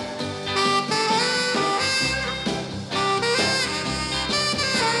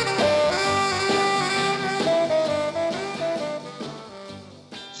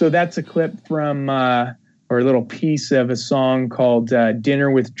 So that's a clip from, or a little piece of a song called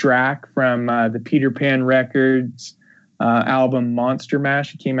Dinner with Drac from the Peter Pan Records album Monster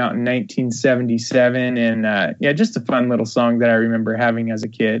Mash. It came out in 1977. And yeah, just a fun little song that I remember having as a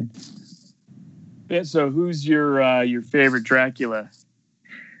kid. Yeah, so who's your favorite Dracula?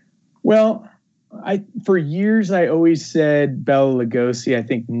 Well, for years I always said Bela Lugosi. I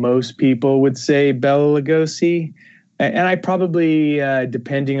think most people would say Bela Lugosi. And I probably,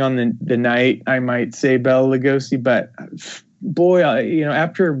 depending on the night, I might say Bela Lugosi. But boy,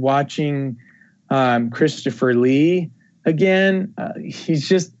 after watching Christopher Lee again,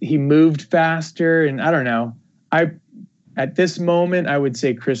 he moved faster. And I don't know. At this moment, I would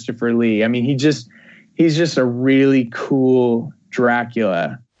say Christopher Lee. I mean, he's just a really cool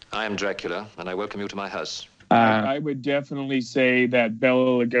Dracula. I am Dracula, and I welcome you to my house. I would definitely say that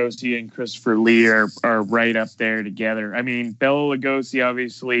Bela Lugosi and Christopher Lee are right up there together. I mean, Bela Lugosi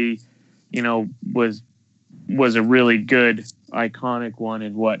obviously, was a really good, iconic one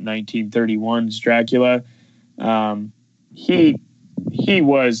in 1931's Dracula. He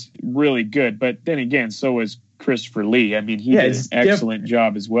was really good, but then again, so was Christopher Lee. I mean, he did an excellent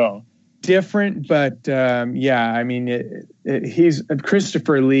job as well. Different, but yeah, I mean, he's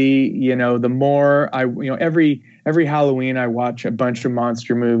Christopher Lee. The more every Halloween I watch a bunch of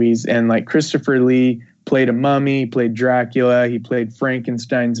monster movies, and like Christopher Lee played a mummy, played Dracula, he played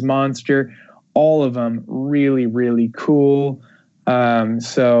Frankenstein's monster. All of them really, really cool.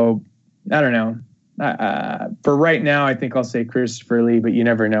 So I don't know. For right now, I think I'll say Christopher Lee, but you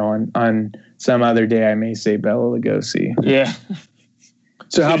never know. On some other day, I may say Bela Lugosi. Yeah.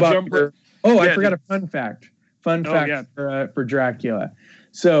 So how about I forgot a fun fact. For Dracula.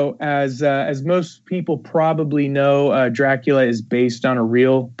 So as most people probably know, Dracula is based on a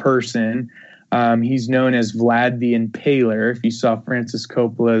real person. He's known as Vlad the Impaler. If you saw Francis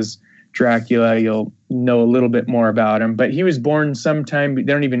Coppola's Dracula, you'll know a little bit more about him. But he was born sometime, they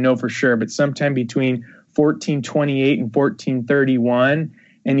don't even know for sure, but sometime between 1428 and 1431.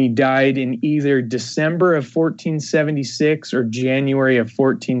 And he died in either December of 1476 or January of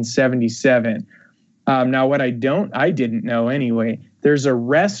 1477. Now, what I didn't know anyway, there's a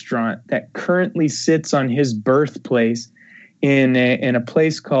restaurant that currently sits on his birthplace in a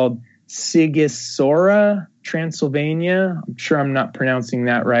place called Sigisora, Transylvania. I'm sure I'm not pronouncing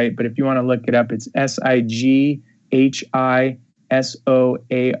that right, but if you want to look it up, it's Sighisora.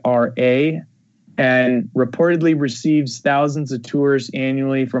 And reportedly receives thousands of tourists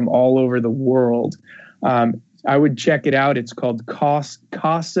annually from all over the world. I would check it out. It's called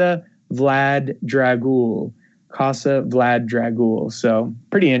Casa Vlad Dragul. Casa Vlad Dragul. So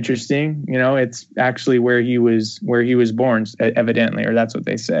pretty interesting. It's actually where he was born, evidently, or that's what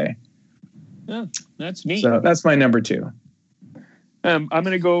they say. Yeah, that's neat. So that's my number 2. I'm going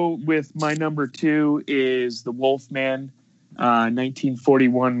to go with my number 2 is The Wolfman,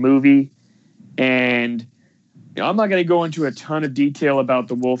 1941 movie. And I'm not going to go into a ton of detail about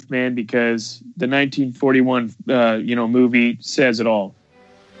the Wolfman because the 1941, movie says it all.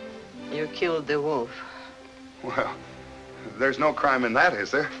 You killed the wolf. Well, there's no crime in that,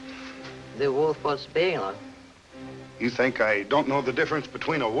 is there? The wolf was Bela. You think I don't know the difference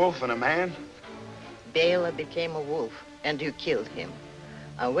between a wolf and a man? Bela became a wolf, and you killed him.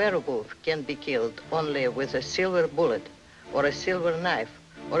 A werewolf can be killed only with a silver bullet, or a silver knife,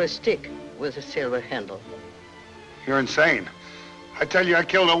 or a stick with a silver handle. You're insane. I tell you, I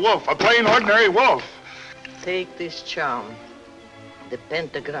killed a wolf, a plain, ordinary wolf. Take this charm. the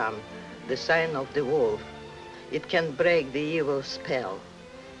pentagram, the sign of the wolf. It can break the evil spell.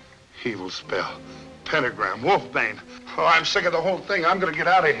 Evil spell. Pentagram. Wolfbane. Oh, I'm sick of the whole thing. I'm going to get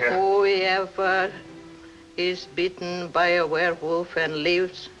out of here. Whoever is bitten by a werewolf and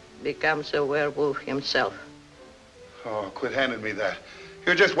lives becomes a werewolf himself. Oh, quit handing me that.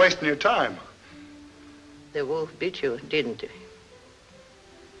 You're just wasting your time. The wolf bit you, didn't he?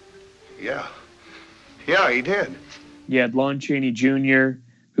 Yeah. Yeah, he did. You had Lon Chaney Jr.,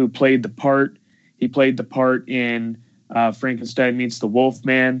 who played the part. He played the part in Frankenstein Meets the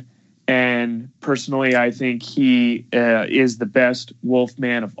Wolfman. And personally, I think he is the best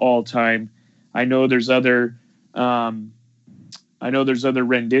Wolfman of all time. I know there's other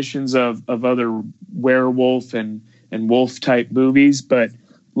renditions of other werewolf and wolf type movies, but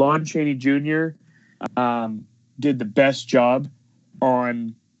Lon Chaney Jr. Did the best job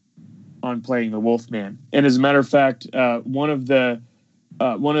on playing the Wolfman. And as a matter of fact, one of the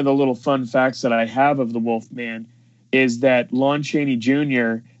little fun facts that I have of the Wolfman is that Lon Chaney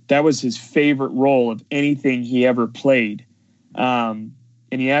Jr., that was his favorite role of anything he ever played. And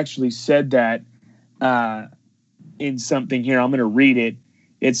he actually said that in something here. I'm going to read it.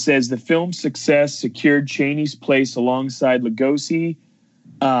 It says, the film's success secured Chaney's place alongside Lugosi,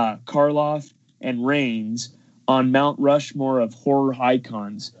 Karloff, and Raines on Mount Rushmore of horror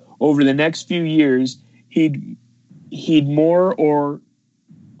icons. Over the next few years, he more or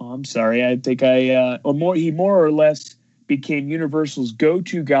less became Universal's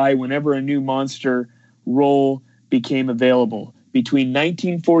go-to guy whenever a new monster role became available. Between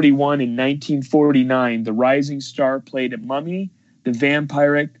 1941 and 1949, the rising star played a mummy, the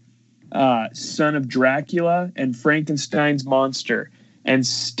vampiric son of Dracula, and Frankenstein's monster. And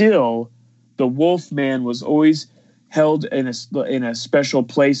still, the Wolfman was always held in a special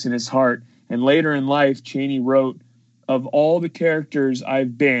place in his heart. And later in life, Chaney wrote, of all the characters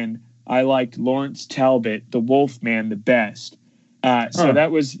I've been, I liked Lawrence Talbot, the Wolfman, the best. So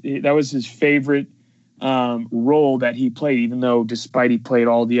that was his favorite role that he played, even though despite he played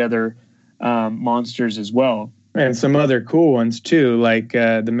all the other monsters as well. And some other cool ones too, like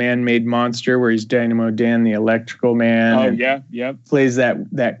the Man-Made Monster, where he's Dynamo Dan, the Electrical Man. Oh yeah, yep. Plays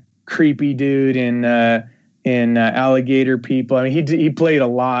that creepy dude in Alligator People. I mean, he played a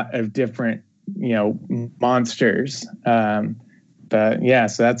lot of different monsters. But yeah,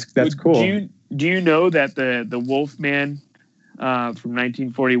 so that's cool. Do you know that the Wolfman from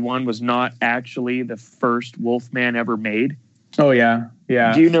 1941 was not actually the first Wolfman ever made? Oh yeah.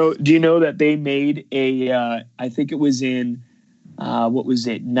 Do you know that they made a I think it was in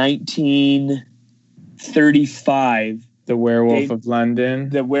 1935, The Werewolf of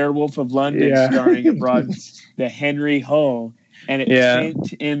London. The Werewolf of London, starring abroad the Henry Hull, and it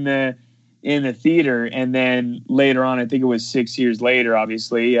went in the theater, and then later on, I think it was 6 years later,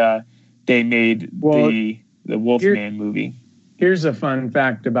 obviously, they made the Wolfman movie. Here's a fun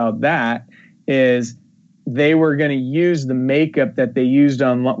fact about that is they were going to use the makeup that they used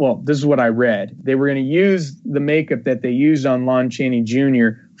on, well, this is what I read. They were going to use the makeup that they used on Lon Chaney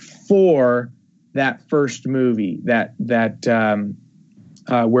Jr. for that first movie, that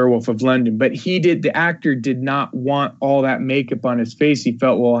Werewolf of London. But the actor did not want all that makeup on his face. He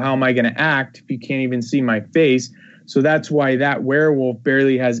felt, well, how am I going to act if you can't even see my face? So that's why that werewolf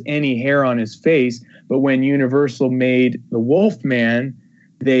barely has any hair on his face. But when Universal made the Wolfman,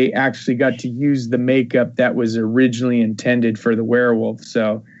 they actually got to use the makeup that was originally intended for the werewolf.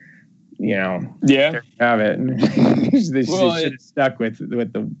 So, there you have it. They should have stuck with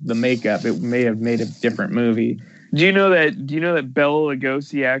the makeup. It may have made a different movie. Do you know that Bela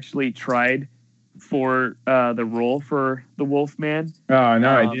Lugosi actually tried for the role for the Wolfman? Oh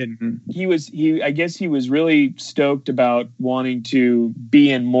no, I didn't. I guess he was really stoked about wanting to be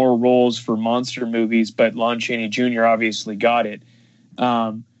in more roles for monster movies, but Lon Chaney Jr. obviously got it.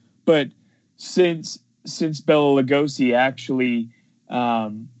 But since Bela Lugosi actually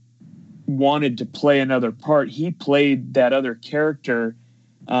wanted to play another part, he played that other character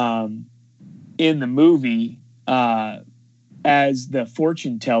in the movie as the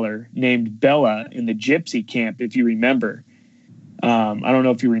fortune teller named Bella in the gypsy camp, if you remember. I don't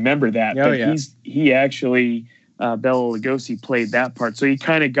know if you remember that, he actually, Bela Lugosi played that part. So he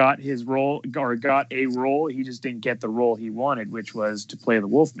kind of got his role, or got a role. He just didn't get the role he wanted, which was to play the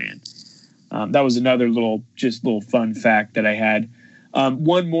Wolfman. That was another little fun fact that I had.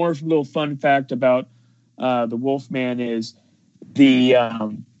 One more little fun fact about the Wolfman is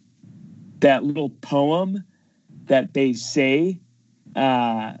that little poem that they say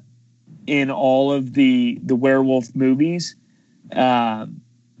in all of the werewolf movies,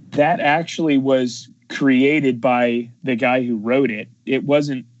 that actually was created by the guy who wrote it. It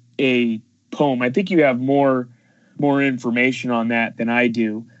wasn't a poem. I think you have more information on that than I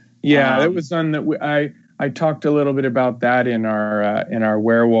do. Yeah, it was on the. I talked a little bit about that in our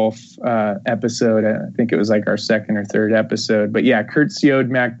werewolf episode. I think it was like our second or third episode. But yeah, Kurt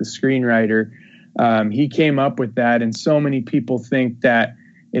Siodmak, the screenwriter, he came up with that, and so many people think that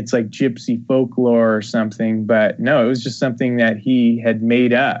it's like gypsy folklore or something, but no, it was just something that he had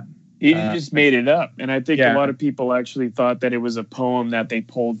made up. He just made it up, and I think a lot of people actually thought that it was a poem that they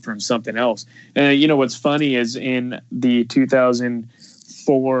pulled from something else. And you know what's funny is in the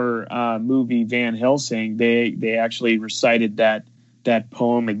 2004 movie Van Helsing, they actually recited that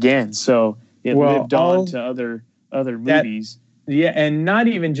poem again, so it lived on to other movies. Yeah, and not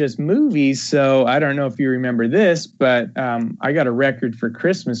even just movies. So I don't know if you remember this, but I got a record for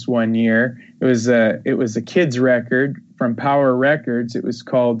Christmas one year. It was a kid's record from Power Records. It was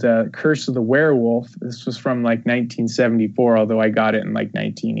called Curse of the Werewolf. This was from like 1974, although I got it in like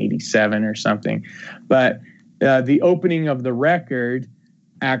 1987 or something. But the opening of the record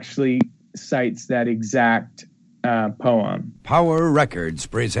actually cites that exact poem. Power Records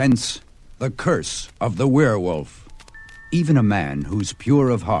presents The Curse of the Werewolf. Even a man who's pure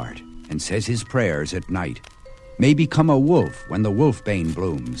of heart and says his prayers at night may become a wolf when the wolfbane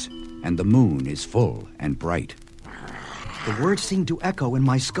blooms and the moon is full and bright. The words seemed to echo in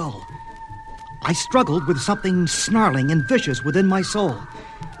my skull. I struggled with something snarling and vicious within my soul.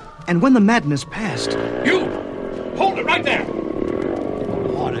 And when the madness passed... You! Hold it right there!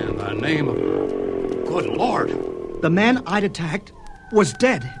 What in the name of... Good Lord! The man I'd attacked was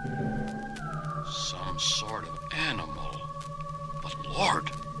dead. Some sort of animal. But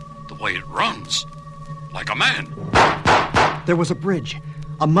Lord, the way it runs. Like a man. There was a bridge,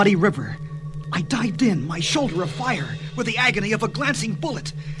 a muddy river. I dived in, my shoulder afire, with the agony of a glancing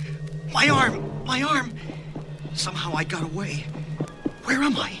bullet. My arm! Somehow I got away. Where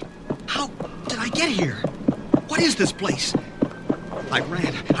am I? How did I get here? What is this place? I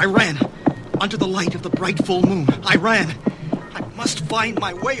ran. Under the light of the bright full moon, I ran. I must find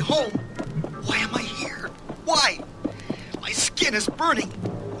my way home. Why am I here? Why? My skin is burning.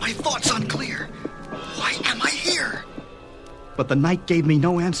 My thoughts unclear. Why am I here? But the night gave me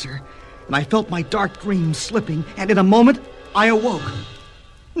no answer, and I felt my dark dreams slipping, and in a moment, I awoke.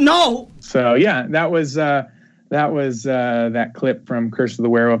 No! So, yeah, that was that clip from Curse of the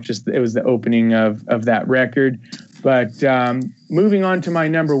Werewolf. It was the opening of that record. But moving on to my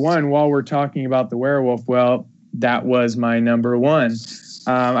number one, while we're talking about the werewolf, well, that was my number one.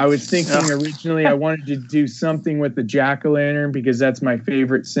 I was thinking originally I wanted to do something with the jack-o'-lantern because that's my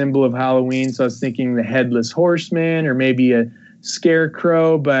favorite symbol of Halloween. So I was thinking the headless horseman or maybe a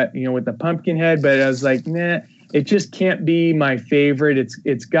scarecrow, but with the pumpkin head. But I was like, nah, it just can't be my favorite.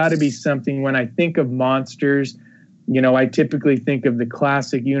 It's got to be something. When I think of monsters, I typically think of the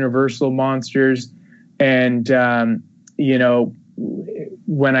classic Universal monsters. And,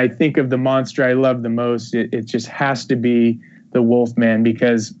 when I think of the monster I love the most, it just has to be the Wolfman,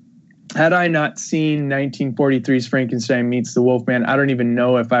 because had I not seen 1943's Frankenstein Meets the Wolfman, I don't even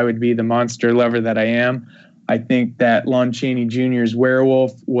know if I would be the monster lover that I am. I think that Lon Chaney Jr.'s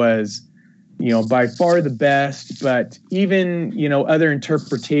Werewolf was, by far the best, but even, other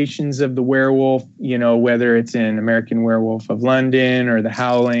interpretations of the werewolf, whether it's in American Werewolf of London or The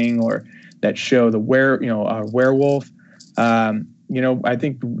Howling or that show, Werewolf, I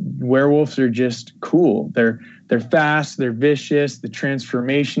think werewolves are just cool. They're fast, they're vicious. The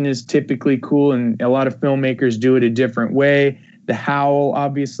transformation is typically cool, and a lot of filmmakers do it a different way. The howl,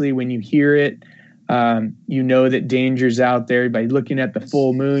 obviously, when you hear it, that danger's out there. By looking at the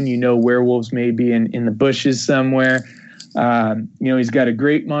full moon, werewolves may be in the bushes somewhere. He's got a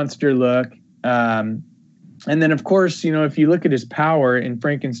great monster look. And then, of course, if you look at his power in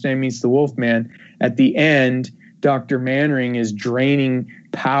Frankenstein Meets the Wolfman, at the end, Dr. Manring is draining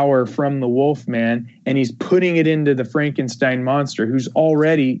power from the Wolfman, and he's putting it into the Frankenstein monster, who's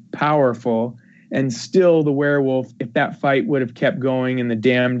already powerful. And still the werewolf, if that fight would have kept going and the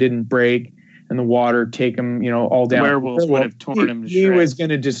dam didn't break and the water take him, all down, the werewolf would have torn him to shreds. He was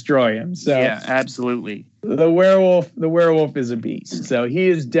going to destroy him. So yeah, absolutely. The werewolf is a beast. So he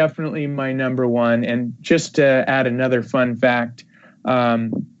is definitely my number one. And just to add another fun fact,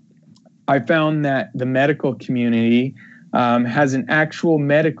 I found that the medical community has an actual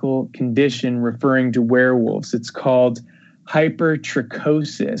medical condition referring to werewolves. It's called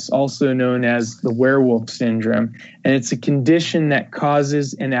hypertrichosis, also known as the werewolf syndrome. And it's a condition that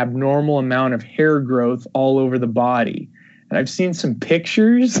causes an abnormal amount of hair growth all over the body. And I've seen some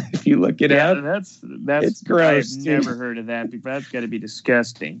pictures. If you look it up, that's it's gross. I've never heard of that before. That's got to be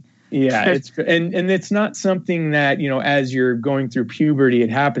disgusting. Yeah, and it's not something that, as you're going through puberty, it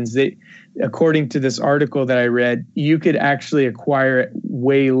happens. According to this article that I read, you could actually acquire it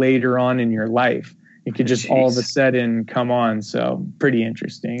way later on in your life. It could just all of a sudden come on. So pretty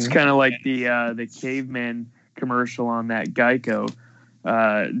interesting. It's kind of like the caveman commercial on that Geico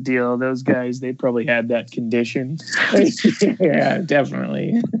deal. Those guys, they probably had that condition. Yeah,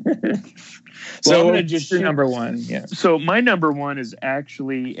 definitely. So I'm gonna just your number one. Yeah. So my number one is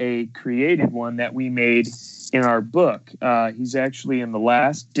actually a created one that we made in our book. He's actually in the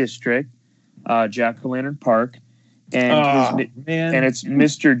last district, Jack-o'-lantern Park, and and it's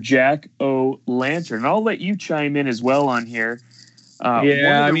Mr. Jack-o'-lantern. And I'll let you chime in as well on here.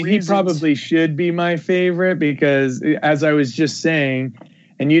 He probably should be my favorite because, as I was just saying,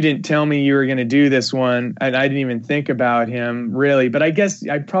 and you didn't tell me you were going to do this one, and I didn't even think about him really, but I guess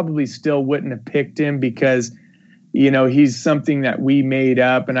I probably still wouldn't have picked him because, he's something that we made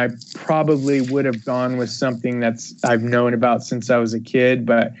up, and I probably would have gone with something I've known about since I was a kid.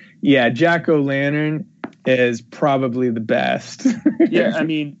 But yeah, Jack-o'-lantern is probably the best. Yeah, I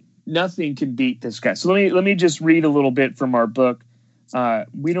mean, nothing can beat this guy. So let me just read a little bit from our book.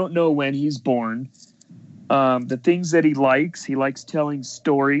 We don't know when he's born. The things that he likes telling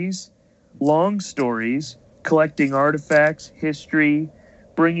stories, long stories, collecting artifacts, history,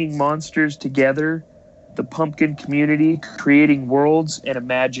 bringing monsters together, the pumpkin community, creating worlds and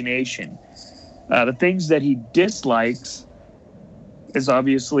imagination. The things that he dislikes is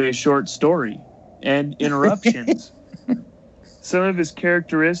obviously a short story and interruptions. Some of his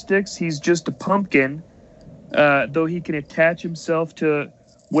characteristics, he's just a pumpkin, though he can attach himself to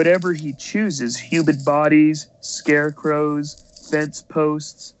whatever he chooses: human bodies, scarecrows, fence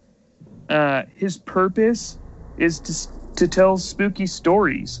posts. His purpose is to tell spooky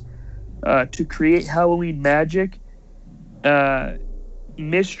stories, to create Halloween magic,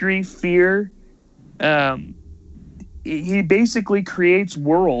 mystery, fear. He basically creates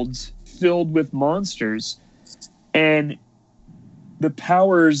worlds filled with monsters, and the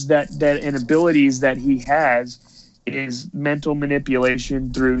powers that and abilities that he has is mental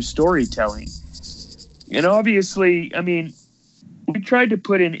manipulation through storytelling. And obviously, I mean, we tried to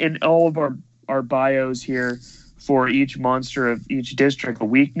put in all of our bios here for each monster of each district a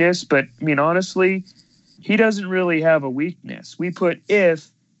weakness, but I mean, honestly, he doesn't really have a weakness. We put if,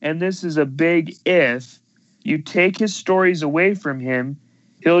 and this is a big if, you take his stories away from him,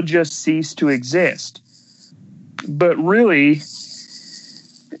 he'll just cease to exist. But really,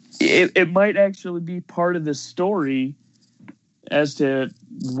 it might actually be part of the story as to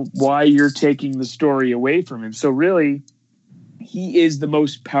why you're taking the story away from him. So really, he is the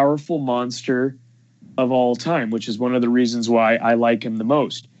most powerful monster of all time, which is one of the reasons why I like him the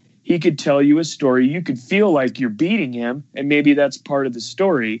most. He could tell you a story. You could feel like you're beating him, and maybe that's part of the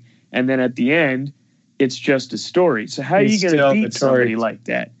story. And then at the end, it's just a story. So how are you going to beat somebody like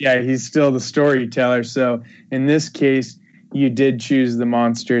that? Yeah, he's still the storyteller. So in this case, you did choose the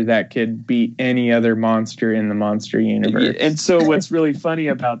monster that could beat any other monster in the monster universe. And so what's really funny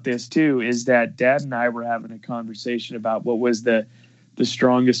about this too is that Dad and I were having a conversation about what was the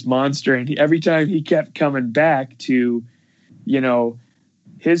strongest monster, and every time he kept coming back to,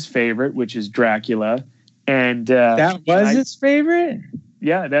 his favorite, which is Dracula, and that was his favorite.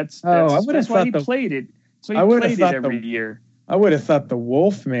 Yeah, that's I would have thought he played it. So I would have thought every year. I would have thought the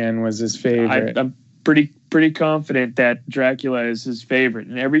Wolfman was his favorite. I'm pretty confident that Dracula is his favorite,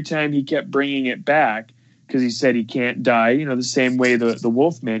 and every time he kept bringing it back because he said he can't die. The same way the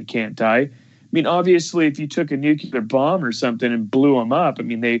Wolfman can't die. I mean, obviously, if you took a nuclear bomb or something and blew them up, I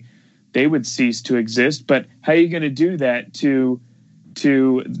mean, they would cease to exist. But how are you going to do that to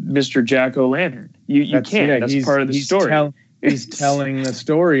Mr. Jack-o'-lantern? You can't. Yeah, that's part of the story. He's telling the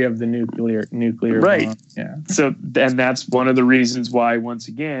story of the nuclear right. bomb. Yeah. So, and that's one of the reasons why, once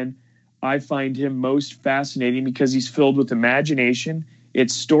again, I find him most fascinating because he's filled with imagination.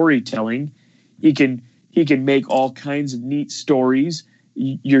 It's storytelling. He can make all kinds of neat stories.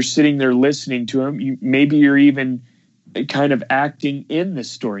 You're sitting there listening to him. Maybe you're even kind of acting in the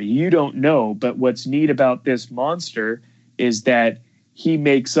story. You don't know. But what's neat about this monster is that he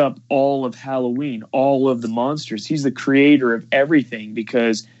makes up all of Halloween, all of the monsters. He's the creator of everything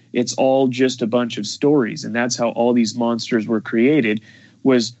because it's all just a bunch of stories. And that's how all these monsters were created,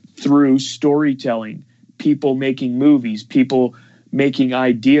 was through storytelling, people making movies, people making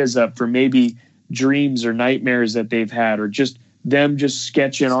ideas up for maybe dreams or nightmares that they've had, or just them just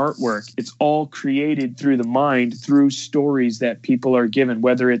sketching artwork. It's all created through the mind, through stories that people are given,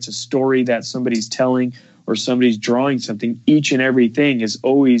 whether it's a story that somebody's telling or somebody's drawing something. Each and everything is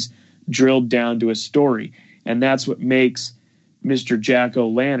always drilled down to a story. And that's what makes Mr.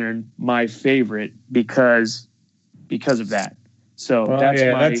 Jack-O-Lantern my favorite because of that. So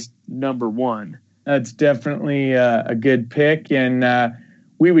that's number one. That's definitely a good pick, and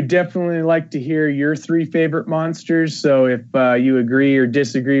we would definitely like to hear your 3 favorite monsters. So if you agree or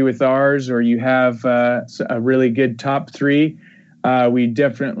disagree with ours, or you have a really good top 3, we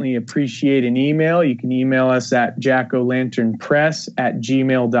definitely appreciate an email. You can email us at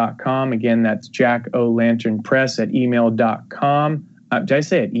jackolanternpress@gmail.com. Again, that's jackolanternpress@email.com. Did I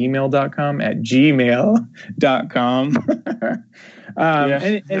say at email.com? At gmail.com.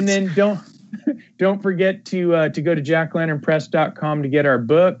 And then don't forget to go to jackolanternpress.com to get our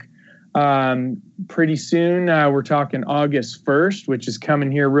book. Pretty soon, we're talking August 1st, which is coming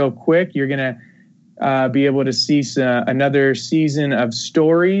here real quick. You're going to be able to see another season of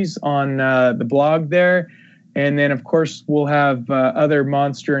stories on the blog there. And then, of course, we'll have other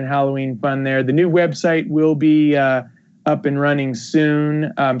monster and Halloween fun there. The new website will be up and running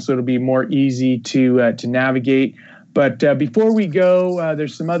soon, so it'll be more easy to navigate. But before we go,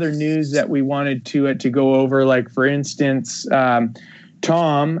 there's some other news that we wanted to go over. Like, for instance,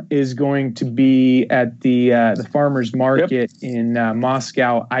 Tom is going to be at the farmers market in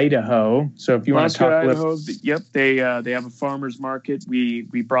Moscow, Idaho. So if you want to talk, Idaho, they have a farmers market. We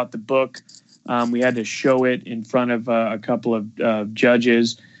brought the book. We had to show it in front of a couple of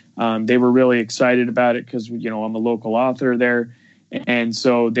judges. They were really excited about it because I'm a local author there. And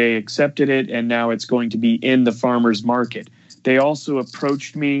so they accepted it, and now it's going to be in the farmers market. They also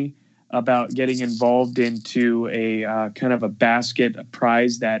approached me about getting involved into a kind of a basket, a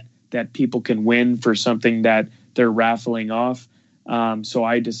prize that people can win for something that they're raffling off. So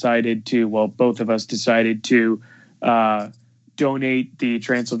I decided both of us decided to donate the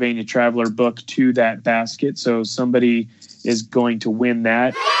Transylvania Traveler book to that basket. So somebody is going to win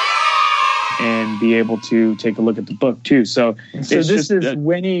that and be able to take a look at the book too. So this is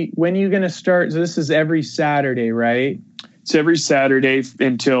when are you going to start? So this is every Saturday, right? It's every Saturday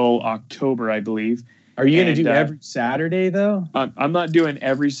until October, I believe. Are you going to do every Saturday though? I'm not doing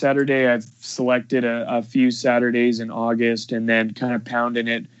every Saturday. I've selected a few Saturdays in August, and then kind of pounding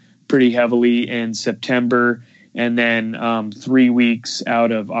it pretty heavily in September, and then 3 weeks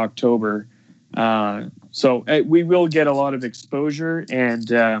out of October. So we will get a lot of exposure,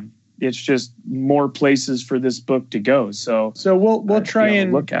 and it's just more places for this book to go. So we'll try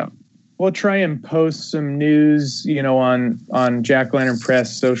and look out. We'll try and post some news, on Jack Lantern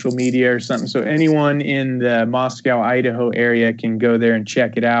Press social media or something. So anyone in the Moscow, Idaho area can go there and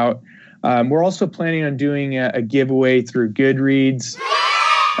check it out. We're also planning on doing a giveaway through Goodreads.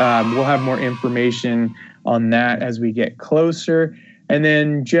 We'll have more information on that as we get closer. And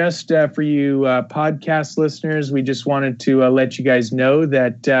then just for you podcast listeners, we just wanted to let you guys know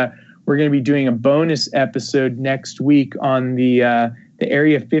that we're going to be doing a bonus episode next week on the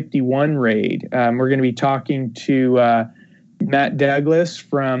Area 51 raid. We're going to be talking to Matt Douglas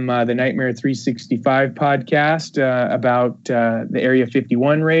from the Nightmare 365 podcast about the Area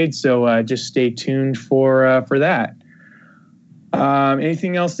 51 raid. So just stay tuned for that.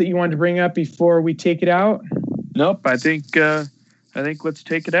 Anything else that you wanted to bring up before we take it out? Nope. I think let's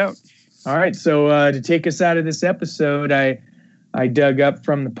take it out. All right. So to take us out of this episode, I dug up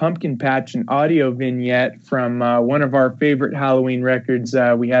from the Pumpkin Patch an audio vignette from one of our favorite Halloween records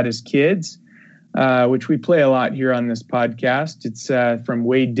we had as kids, which we play a lot here on this podcast. It's from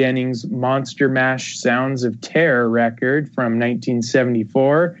Wade Denning's Monster Mash Sounds of Terror record from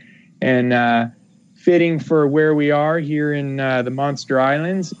 1974. And fitting for where we are here in the Monster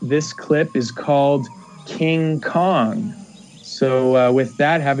Islands, this clip is called King Kong. So with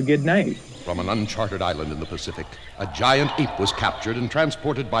that, have a good night. From an uncharted island in the Pacific, a giant ape was captured and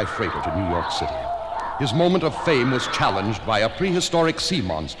transported by freighter to New York City. His moment of fame was challenged by a prehistoric sea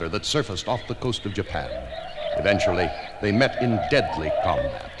monster that surfaced off the coast of Japan. Eventually, they met in deadly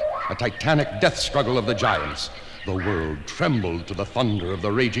combat, a titanic death struggle of the giants. The world trembled to the thunder of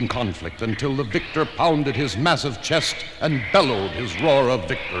the raging conflict until the victor pounded his massive chest and bellowed his roar of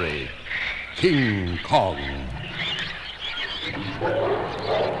victory. King Kong.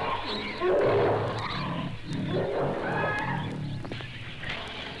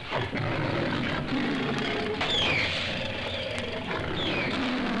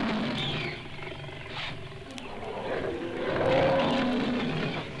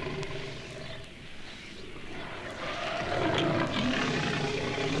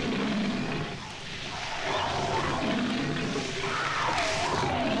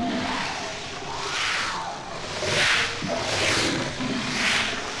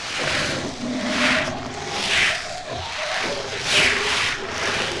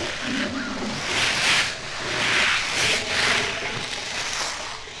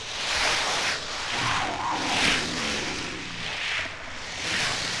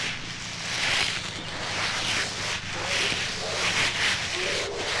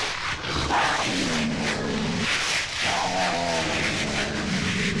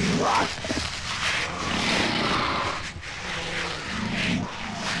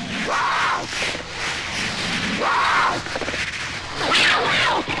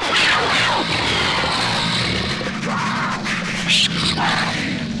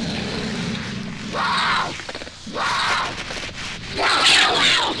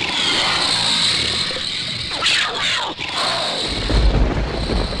 Ow!